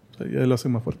 O sea, ya lo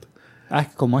hacen más fuerte.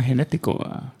 Como es genético.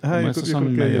 Como esos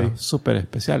son medio súper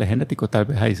especiales. Genético tal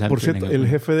vez ahí sale. Por cierto, el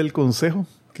jefe del consejo,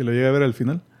 que lo llega a ver al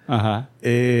final. Ajá.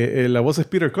 La voz es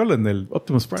Peter Cullen, el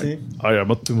Optimus Prime. Sí. I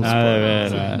am Optimus Prime. De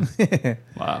veras.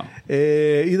 Wow.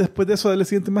 Y después de eso, da la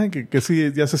siguiente imagen, que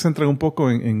sí, ya se centran un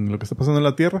poco en lo que está pasando en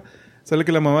la Tierra. Sale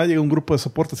que la mamá llega a un grupo de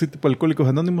soporte, así tipo Alcohólicos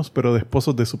Anónimos, pero de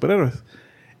esposos de superhéroes.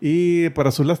 Y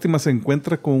para su lástima se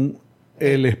encuentra con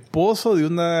el esposo de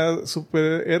una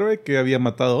superhéroe que había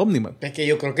matado a Omniman. Es que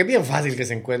yo creo que es bien fácil que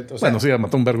se encuentre. O sea, Bueno, sí,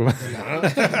 mató un vergo.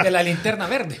 de la linterna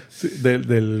verde. Sí,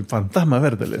 del fantasma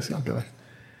verde, le decían.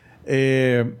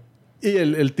 Y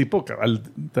el tipo, cabal,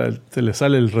 se le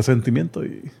sale el resentimiento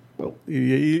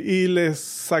y le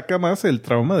saca más el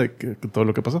trauma de que todo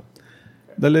lo que pasó.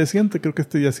 Dale, siguiente, creo que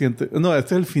ya siente. No,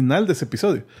 este es el final de ese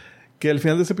episodio. Que al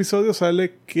final de ese episodio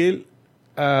sale que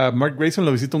a Mark Grayson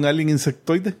lo visita un alien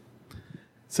insectoide.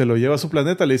 Se lo lleva a su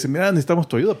planeta, le dice, mira, necesitamos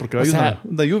tu ayuda porque hay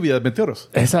una lluvia de meteoros.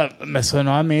 Esa me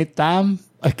sonó a mí tan...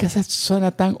 Es que esa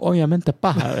suena tan obviamente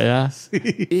paja, ¿verdad?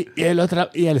 Sí.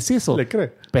 Y el Cecil. ¿Le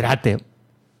cree? Espérate.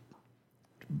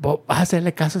 Vos vas a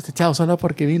hacerle caso a este chavo solo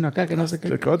porque vino acá, que no sé qué.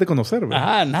 Lo acabas de conocer,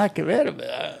 ¿verdad? Nada que ver,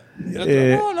 ¿verdad? Y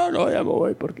el otro, no, ya me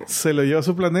voy porque... Se lo lleva a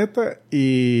su planeta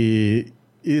y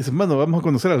dice, bueno, vamos a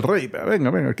conocer al rey.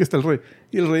 Venga, aquí está el rey.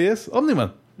 Y el rey es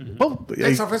Omniman.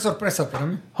 Esa fue sorpresa para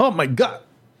mí. Oh, my God.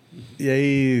 Y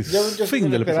ahí yo fin no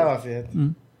del esperaba, episodio. fíjate.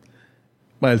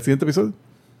 Bueno, el siguiente episodio.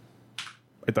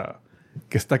 Ahí está.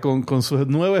 Que está con su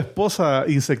nueva esposa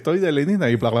insectoide alienígena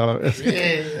y bla, bla, bla.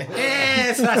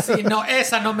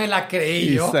 Esa no me la creí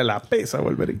Y yo. se la pesa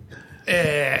Wolverine.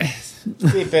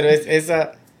 Sí, pero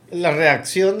las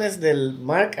reacciones del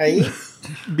Mark ahí.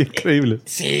 Bien creíble.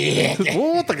 Sí.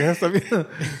 Puta, que es esta mierda.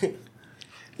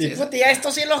 Y puta, ya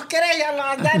esto sí los querés, ya en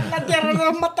la Tierra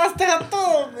los mataste a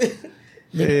todos.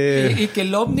 Y que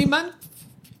el Omniman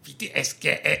es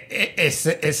que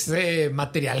ese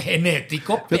material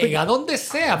genético pega donde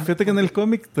sea. Fíjate que en el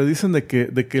cómic te dicen de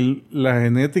que la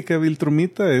genética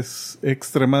viltrumita es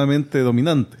extremadamente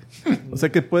dominante. O sea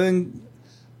que pueden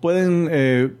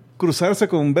cruzarse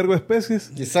con un vergo de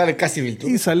especies. Y sale casi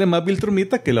viltrumita. Y sale más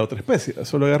viltrumita que la otra especie.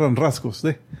 Solo agarran rasgos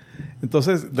de.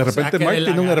 Entonces, de repente Mark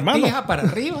tiene un hermano. Para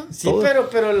arriba. Sí,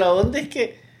 pero la onda es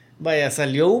que, vaya,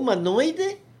 salió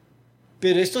humanoide,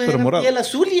 pero esto era morado. el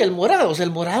azul y el morado. O sea,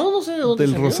 el morado no sé de dónde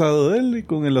Del salió. rosado de él y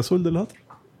con el azul del otro.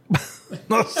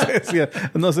 No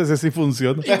sé si así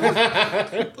funciona.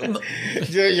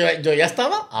 Yo ya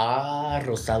estaba.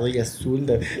 Rosado y azul.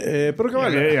 Pero que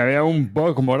vale. Había un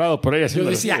poco morado por ahí. Yo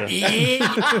decía,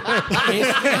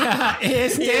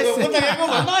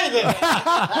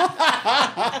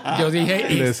 yo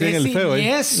dije, este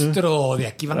es siniestro. De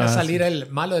aquí van a salir el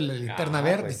malo de la linterna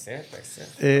verde. Puede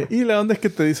ser. Y la onda es que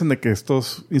te dicen de que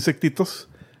estos insectitos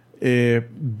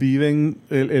viven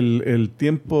el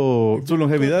tiempo, su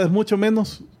longevidad es mucho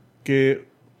menos que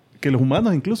los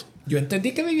humanos incluso. Yo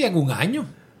entendí que vivían un año.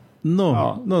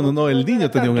 No, el niño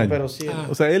tenía un año. Pero sí,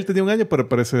 O sea, él tenía un año, pero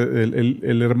parece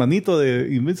el hermanito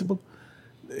de Invincible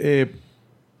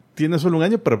tiene solo un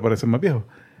año, pero parece más viejo.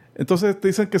 Entonces te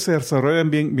dicen que se desarrollan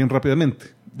bien rápidamente,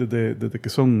 desde que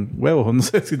son huevos, o no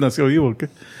sé si nació vivo o qué.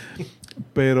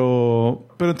 Pero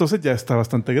entonces ya está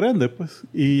bastante grande, pues.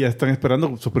 Y ya están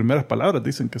esperando sus primeras palabras.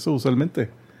 Dicen que eso usualmente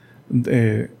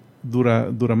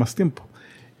dura más tiempo.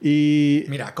 Y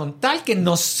mira, con tal que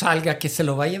no salga que se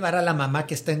lo va a llevar a la mamá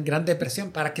que está en gran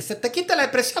depresión, para que se te quite la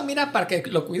depresión, mira, para que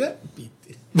lo cuide.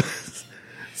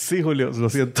 Sí, Julio, lo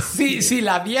siento. Sí, si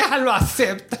la vieja lo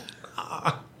acepta.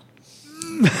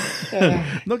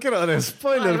 No quiero dar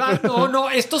spoiler. No,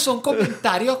 estos son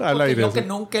comentarios al porque aire, yo que sí.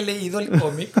 nunca he leído el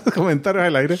cómic. Comentarios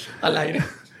al aire. Al aire.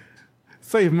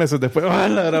 6 meses después. ¡Ah,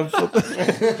 la gran puta!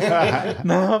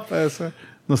 No, pues,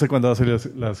 no sé cuándo va a salir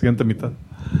la siguiente mitad.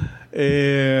 Y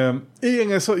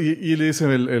en eso, y le dice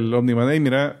el Omniman, hey,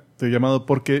 mira, te he llamado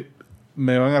porque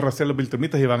me van a rastrear los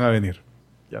viltrumitas y van a venir.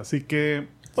 Y así que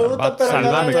Puta, pero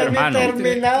Salvame, no hermano. he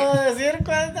terminado de decir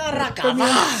cuándo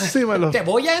sí, malos. Te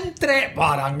voy a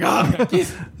barangar.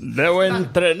 Debo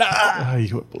entrenar. Ay,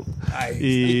 hijo de puta.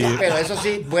 Y Pero eso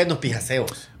sí, buenos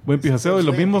pijaseos. buen pijaseo. Y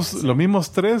los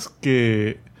mismos 3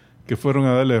 que fueron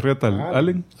a darle riata al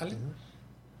Allen.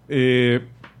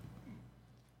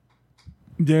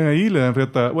 Llegan ahí, le dan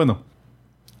riata. Bueno,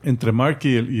 entre Mark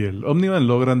y el Omniman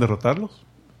logran derrotarlos.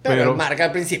 Pero el Mark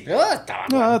al principio estaba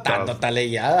aguantando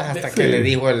talelladas hasta que le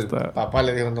dijo papá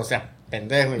le dijo, no seas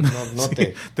pendejo y no Sí,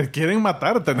 te... te quieren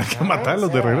matar, tenés que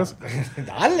matarlos de regreso.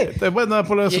 Dale. Bueno,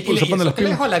 se pone las que le pilas.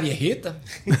 dejó a la viejita.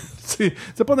 Sí,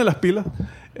 se pone las pilas.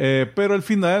 Pero al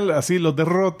final, así los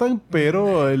derrotan,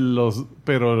 pero los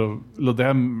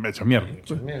dejan hecho mierda.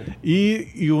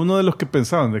 Y uno de los que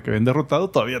pensaban de que habían derrotado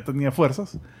todavía tenía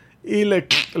fuerzas y le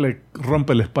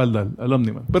rompe la espalda al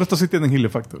Omniman. Pero estos sí tienen heal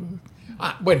factor.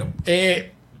 Bueno,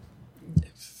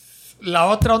 la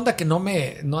otra onda que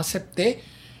no acepté,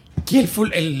 que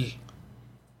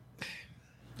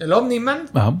el Omniman,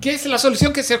 Ajá. ¿qué es la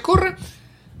solución que se ocurre?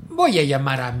 Voy a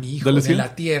llamar a mi hijo Dale, de sí.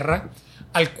 la tierra,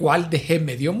 al cual dejé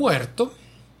medio muerto,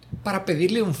 para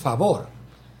pedirle un favor.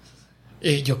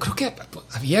 Yo creo que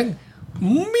habían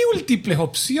múltiples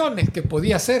opciones que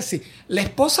podía hacer. Si la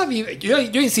esposa vive, yo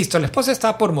insisto, la esposa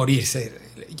estaba por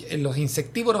morirse. Los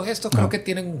insectívoros estos creo que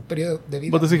tienen un periodo de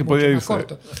vida Vos decís que mucho podía más irse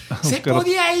corto. a Se buscar-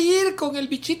 podía ir con el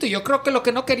bichito. Yo creo que lo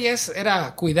que no quería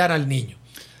era cuidar al niño.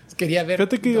 Quería ver.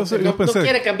 Fíjate que yo No pensé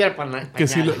quiere cambiar pañales. que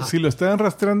si lo estaban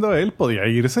rastreando a él, podía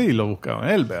irse y lo buscaban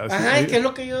a él. ¿Verdad? Ajá, Ahí- es que es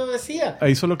lo que yo decía.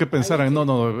 Ahí solo que pensaran, no,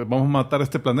 vamos a matar a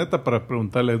este planeta para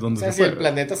preguntarle O dónde sea, se si fue. el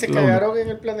planeta se Lo cagaron en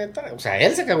el planeta, o sea,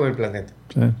 él se cagó en el planeta.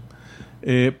 único.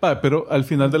 Sí. Pero al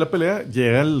final de la pelea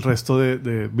llega el resto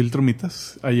de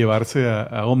Viltrumitas a llevarse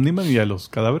a Omniman y a los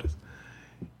cadáveres.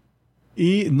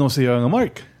 Y no se llevan a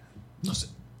Mark. No sé.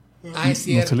 Es No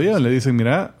cierto. se le llevan. Le dicen,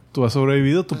 mira, tú has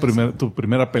sobrevivido tu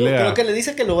primera pelea. Creo que le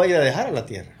dice que lo vaya a dejar a la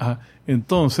Tierra. Ajá.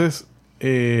 Entonces,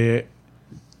 Le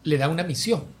da una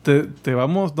misión. no te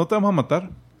vamos a matar,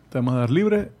 te vamos a dar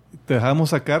libre, te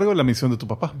dejamos a cargo de la misión de tu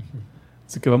papá.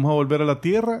 Así que vamos a volver a la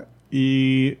Tierra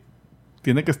y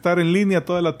tiene que estar en línea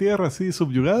toda la Tierra así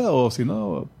subyugada, o si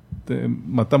no, te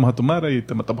matamos a tu madre y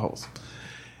te matamos a vos.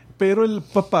 Pero el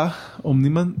papá,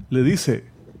 Omniman, le dice,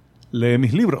 lee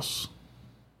mis libros.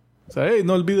 O sea, hey,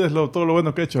 no olvides todo lo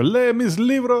bueno que he hecho. Lee mis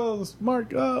libros, Mark.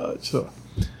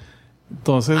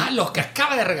 Entonces, Los que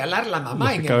acaba de regalar la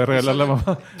mamá. Los que acaba de regalar la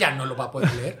mamá. Ya no lo va a poder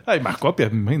leer. hay más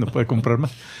copias, me imagino, puede comprar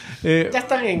más. Ya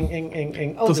están en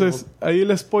Entonces, ahí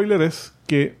el spoiler es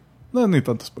que, no es ni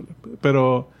tanto spoiler,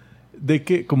 pero de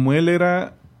que como él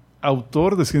era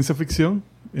autor de ciencia ficción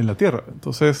en la Tierra.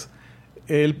 Entonces,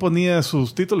 él ponía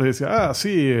sus títulos y decía,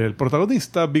 sí, el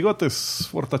protagonista, bigotes,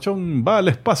 fortachón, va al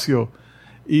espacio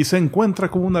y se encuentra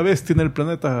con una bestia en el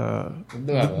planeta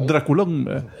Draculón.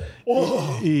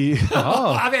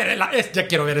 A ver, ya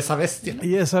quiero ver esa bestia.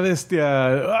 Y esa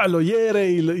bestia lo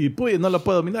hiere y pues, no la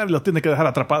puede dominar y lo tiene que dejar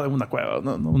atrapado en una cueva.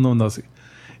 No, así.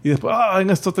 Y después, en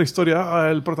esta otra historia,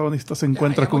 el protagonista se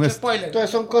encuentra con esto. Entonces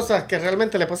son cosas que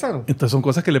realmente le pasaron. Entonces son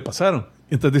cosas que le pasaron.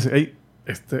 Entonces dice, hey,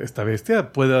 esta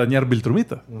bestia puede dañar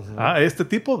Viltrumita. Este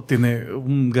tipo tiene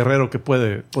un guerrero que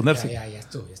puede ponerse. Ya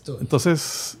estuve.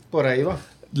 Entonces, por ahí va.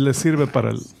 Le sirve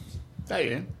para el... Está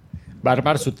bien. Va a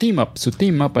armar su team up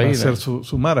para ahí. hacer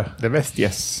su mara. De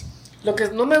bestias. Lo que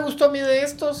no me gustó a mí de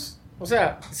estos, o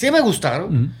sea, sí me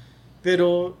gustaron,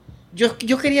 pero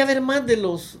yo quería ver más de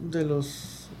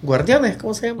los guardianes,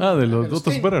 ¿cómo se llama? De los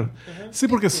otros superhéroes. Sí,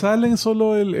 porque salen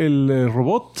solo el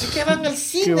robot. Que van al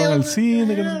cine. Que van al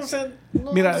cine. O sea,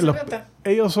 mira,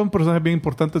 ellos son personajes bien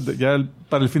importantes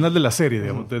para el final de la serie,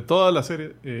 digamos. De toda la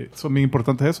serie son bien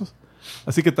importantes esos.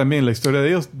 Así que también la historia de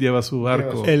ellos lleva su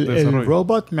arco de desarrollo. El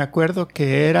robot, me acuerdo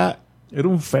que era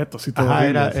un feto. Sí,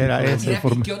 era ese.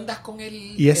 ¿Y qué onda con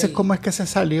él? ¿Y ese cómo es que se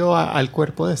salió al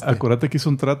cuerpo de este? Acuérdate que hizo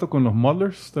un trato con los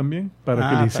Mullers también para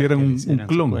que le hicieran un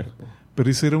clon. Pero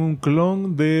hicieron un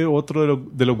clon de otro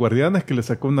de los guardianes que le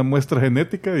sacó una muestra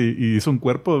genética y hizo un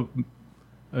cuerpo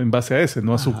en base a ese,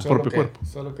 no a su propio cuerpo.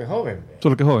 Solo que joven.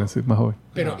 Solo que joven, sí, más joven.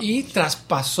 Pero y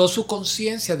traspasó su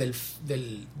conciencia del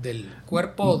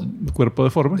cuerpo... Cuerpo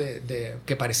deforme.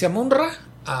 Que parecía Munra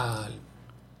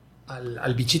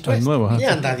al bichito al nuevo. Y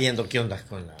anda viendo qué onda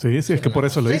con la... Sí, es que por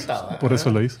eso lo hizo. Por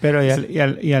eso lo hizo. Pero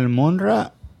y al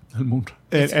Munra... Al Munra.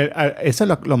 Ese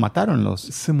lo mataron los...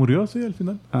 Se murió, sí, al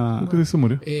final. Creo que sí se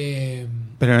murió.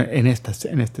 Pero en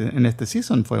este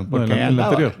season fue. Porque en el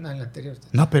anterior. No, en el anterior.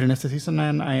 No, pero en este season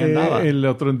ahí andaba. El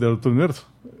otro universo.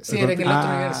 Sí, era en el otro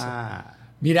universo.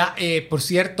 Mira, por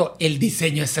cierto, el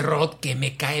diseño de ese robot que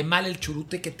me cae mal, el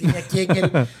churute que tiene aquí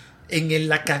en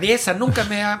la cabeza. Nunca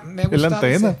me ha gustado. La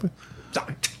antena, pues.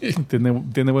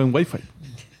 Tiene buen wifi.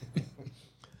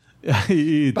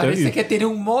 Parece que tiene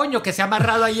un moño que se ha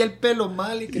amarrado ahí el pelo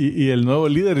mal. Y el nuevo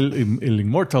líder, el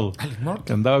Immortal,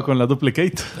 que andaba con la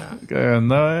Duplicate, que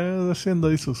andaba haciendo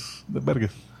ahí sus desvergues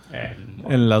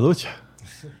en la ducha.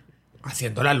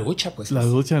 Haciendo la lucha, pues. La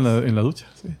ducha en la ducha,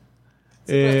 sí.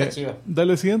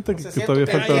 Dale siguiente, que todavía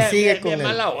falta. Sigue con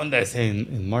mala onda ese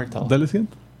Immortal. Dale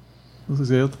siguiente. No sé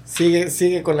si hay otro.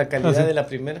 Sigue con la calidad de la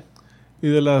primera. Y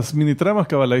de las mini tramas,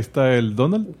 cabal, ahí está el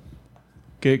Donald.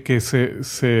 Que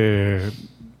se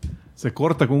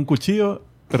corta con un cuchillo,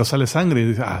 pero sale sangre y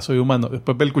dice, soy humano.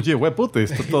 Después ve el cuchillo, güey, puta,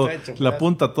 está todo, la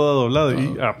punta toda doblada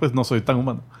y, pues no soy tan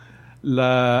humano.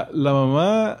 La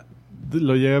mamá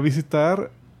lo llega a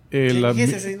visitar.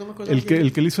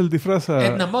 El que le hizo el disfraz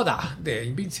Edna Moda de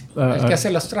Invincible, el que hace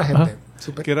los trajes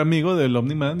que era amigo del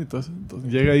Omni-Man y todo eso.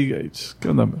 Entonces llega ahí, ¿qué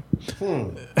onda?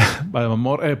 Vale,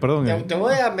 amor, perdón. Te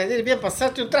voy a medir bien,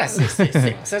 pasarte un traje. Sí,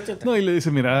 pasarte un traje. No, y le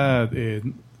dice, mira,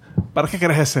 ¿para qué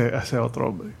querés ese otro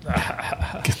hombre?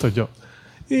 Que estoy yo.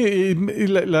 Y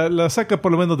la saca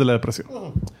por lo menos de la depresión.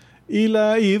 Y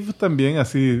la Eve también,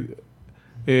 así,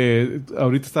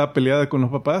 ahorita estaba peleada con los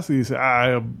papás y dice,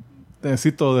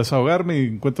 necesito desahogarme y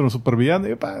encuentro un supervillano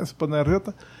y se pone de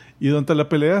riota. Y durante la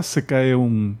pelea se cae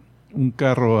un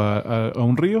carro a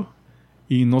un río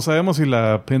y no sabemos si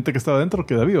la gente que estaba dentro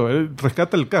queda vivo. Él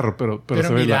rescata el carro, pero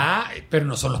se mira, pero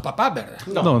no son los papás, ¿verdad?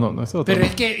 No, es otro. Pero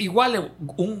es que igual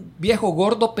un viejo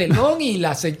gordo pelón y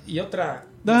otra...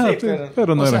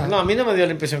 pero no era. No, a mí no me dio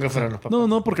la impresión que fueran los papás.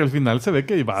 No, porque al final se ve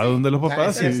que va donde los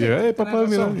papás y llega, papá,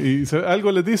 mira, y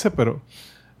algo les dice, pero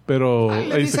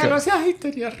ahí dice algo así,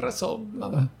 tenías razón,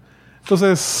 mamá.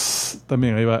 Entonces,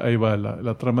 también ahí va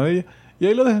la trama de ella. Y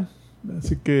ahí lo dejan.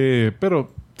 Así que,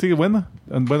 pero sigue buena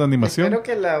animación. Espero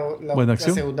que la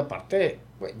segunda parte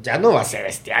ya no va a ser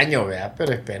este año, ¿verdad?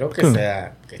 Pero espero que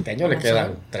sea, que este año le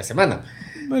quedan 3 semanas.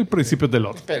 El principio del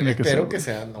otro. Espero que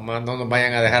sea, no nos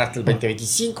vayan a dejar hasta el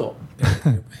 2025.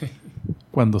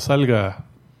 Cuando salga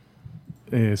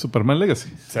Superman Legacy.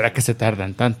 ¿Será que se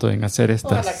tardan tanto en hacer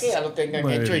estas? Ojalá que ya lo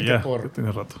tengan hecho y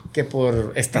que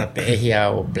por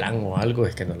estrategia o plan o algo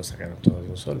es que no lo sacaron todo de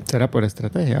un solo. ¿Será por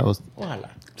estrategia?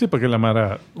 Ojalá. Sí, porque la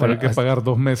Mara tiene que pagar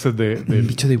 2 meses del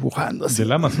bicho dibujando así.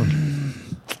 Del Amazon.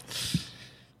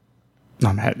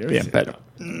 No me salió bien, pero...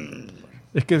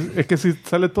 Es que si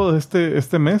sale todo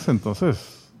este mes,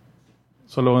 entonces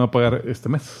solo van a pagar este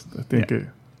mes. Tienen que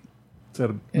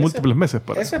ser múltiples meses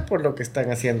para... Eso es por lo que están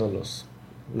haciendo los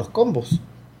combos.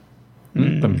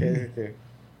 También.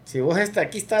 Si vos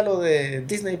aquí está lo de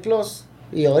Disney Plus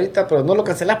Y ahorita, pero no lo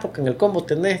cancelás porque en el combo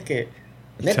tenés que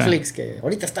Netflix, que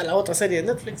ahorita está la otra serie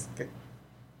de Netflix, que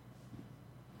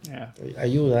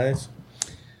ayuda a eso.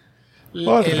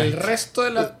 El resto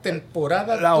de la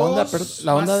temporada La onda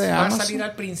de va a Amazon salir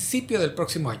al principio del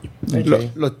próximo año.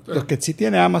 Lo que sí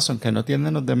tiene Amazon, que no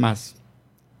tienen los demás,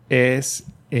 es...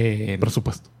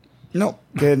 Presupuesto. No,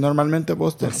 que normalmente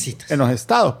vos en los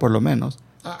estados, por lo menos,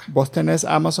 vos tenés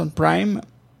Amazon Prime,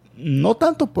 no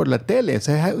tanto por la tele,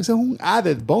 ese es un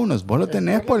added bonus, vos lo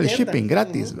tenés por el shipping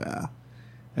gratis, ¿verdad?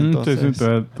 Entonces,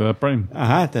 te da Prime.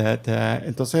 Ajá,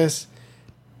 entonces,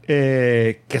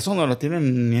 que eso no lo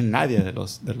tienen ni nadie de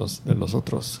los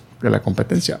otros, de la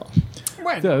competencia.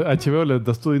 Bueno, A HBO les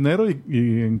das tu dinero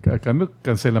y a cambio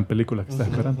cancelan películas que estás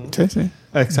esperando. Sí,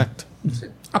 exacto.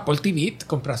 Apple TV, te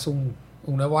compras un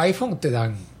nuevo iPhone, te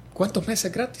dan ¿cuántos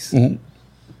meses gratis?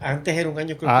 Antes era un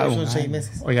año, creo que son 6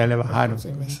 meses. O ya le bajaron.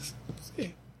 6 meses.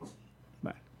 Sí.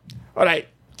 Bueno. Ahora,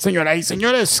 señoras y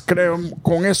señores, creo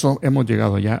con eso hemos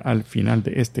llegado ya al final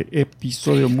de este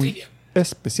episodio muy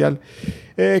especial.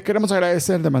 Queremos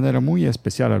agradecer de manera muy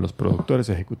especial a los productores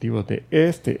ejecutivos de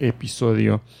este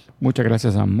episodio. Muchas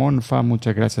gracias a Monfa,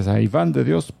 muchas gracias a Iván de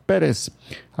Dios Pérez,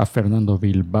 a Fernando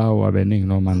Bilbao, a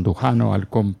Benigno Mandujano, al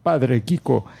compadre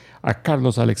Kiko, a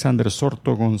Carlos Alexander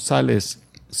Sorto González,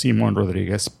 Simón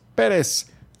Rodríguez Pérez,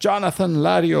 Jonathan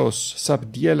Larios,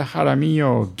 Sabdiel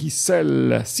Jaramillo,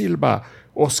 Giselle Silva,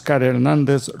 Oscar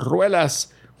Hernández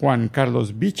Ruelas, Juan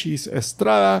Carlos Bichis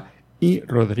Estrada y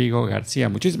Rodrigo García.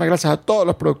 Muchísimas gracias a todos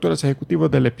los productores ejecutivos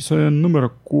del episodio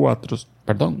número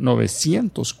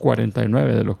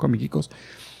 949 de los Cómicos.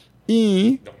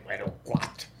 Y Número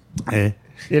 4.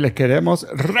 Y les queremos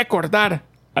recordar,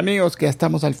 amigos, que ya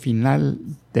estamos al final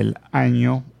del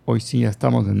año. Hoy sí, ya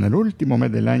estamos en el último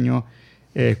mes del año.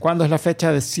 ¿Cuándo es la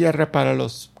fecha de cierre para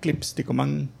los clips,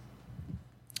 Ticoman?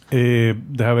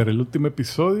 Deja ver, el último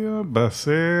episodio va a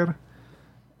ser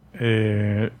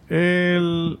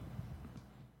el...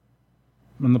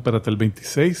 No, espérate, el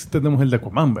 26 tenemos el de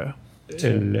Aquaman, ¿verdad?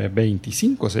 El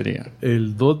 25 sería.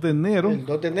 El 2 de enero. El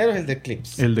 2 de enero es el de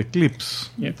Clips. El de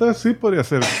Clips. Entonces sí podría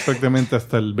ser prácticamente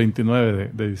hasta el 29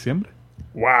 de diciembre.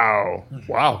 ¡Wow!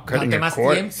 Date más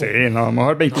tiempo. Sí, no, a lo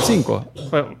mejor 25.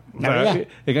 Bueno, o sea,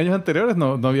 en años anteriores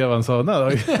no había avanzado nada.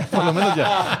 Por lo menos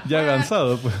ya ha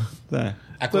avanzado. Pues.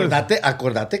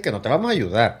 Acordate que no te vamos a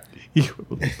ayudar. Hijo.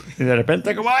 Y de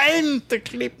repente como 20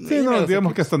 clips. Sí, no,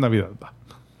 digamos que hasta Navidad va.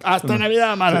 Hasta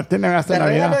Navidad, mano. Tienen hasta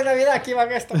Navidad. De Navidad aquí van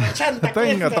a estar chanta.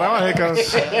 Venga, trabaje, cabrón.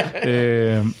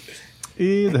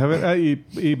 Y deja ver,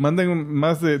 y manden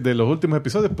más de los últimos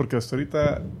episodios, porque hasta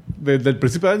ahorita, desde el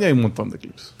principio de año, hay un montón de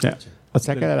clips. Yeah. O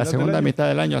sea que de la segunda mitad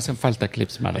del año hacen falta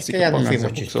clips, man. Así que ya nos pónganse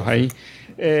fuimos sus ahí.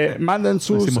 Manden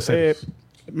sus...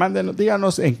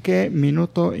 díganos en qué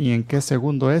minuto y en qué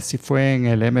segundo es, si fue en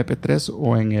el MP3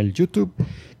 o en el YouTube.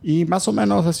 Y más o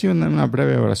menos así una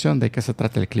breve oración de qué se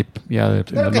trata el clip.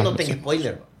 Espero que no tenga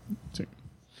spoiler. Sí.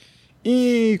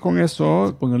 Y con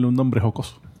eso... Pónganle un nombre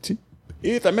jocoso. Sí.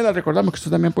 Y también les recordamos que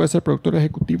usted también puede ser productor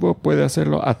ejecutivo. Puede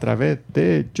hacerlo a través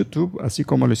de YouTube, así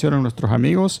como lo hicieron nuestros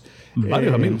amigos.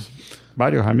 Varios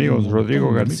amigos.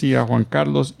 Rodrigo García, Juan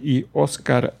Carlos y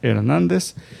Oscar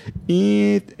Hernández.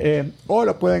 Y o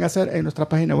lo pueden hacer en nuestra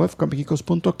página web,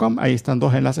 comicicos.com. Ahí están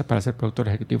 2 enlaces para ser productor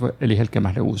ejecutivo. Elige el que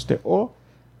más le guste. O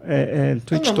en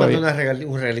Twitch todavía.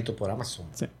 Un regalito por Amazon.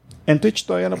 Sí. En Twitch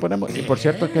todavía no ponemos. Y por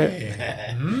cierto que...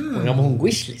 Pongamos un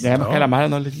wishlist. Digamos que a la Mara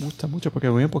no les gusta mucho porque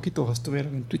muy poquitos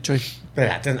estuvieron en Twitch hoy.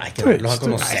 Espérate, hay que verlos a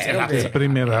conocer. Es la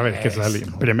primera vez que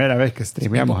salimos. Primera vez que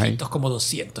streameamos ahí. Como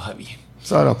 200 había.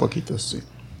 Solo poquitos, sí.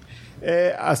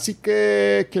 Así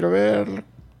que quiero ver...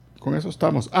 Con eso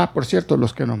estamos. Por cierto,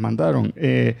 los que nos mandaron.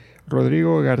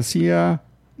 Rodrigo García...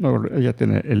 No, ella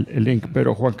tiene el link,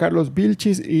 pero Juan Carlos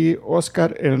Vilchis y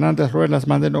Oscar Hernández Ruelas,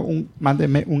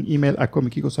 mándenme un email a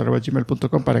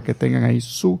comicicos@gmail.com para que tengan ahí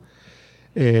su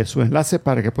enlace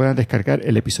para que puedan descargar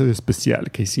el episodio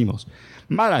especial que hicimos.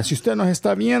 Mara, si usted nos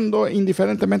está viendo,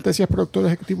 indiferentemente si es productor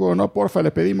ejecutivo o no, porfa, le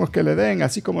pedimos que le den,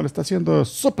 así como lo está haciendo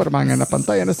Superman en la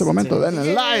pantalla en este momento,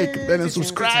 denle like, denle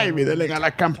subscribe y denle a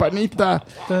la campanita,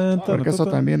 porque eso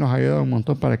también nos ayuda un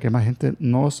montón para que más gente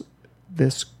nos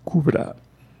descubra.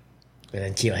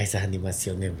 Eran chivas esas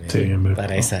animaciones, sí,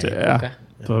 para esa época.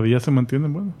 Todavía se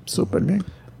mantienen buenos. Súper bien.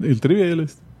 ¿El trivia ya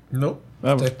les? No.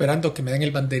 Estoy esperando que me den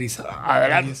el banderizado.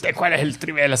 Adelante, ¿cuál es el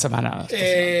trivia de la semana?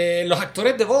 Los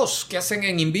actores de voz que hacen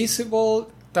en Invincible,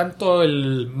 tanto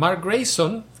el Mark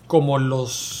Grayson como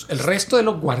el resto de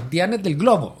los guardianes del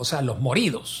globo, o sea, los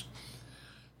moridos.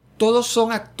 Todos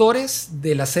son actores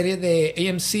de la serie de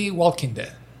AMC Walking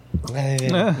Dead.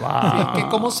 Wow. Que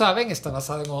como saben está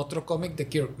basado en otro cómic de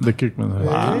Kirkman. De Kirkman.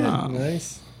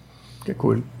 Nice. Qué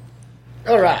cool.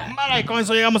 Alright. Vale, y con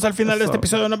eso llegamos al final de este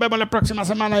episodio. Nos vemos la próxima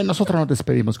semana y nosotros nos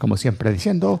despedimos como siempre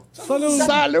diciendo ¡Salud!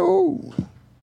 ¡Salud!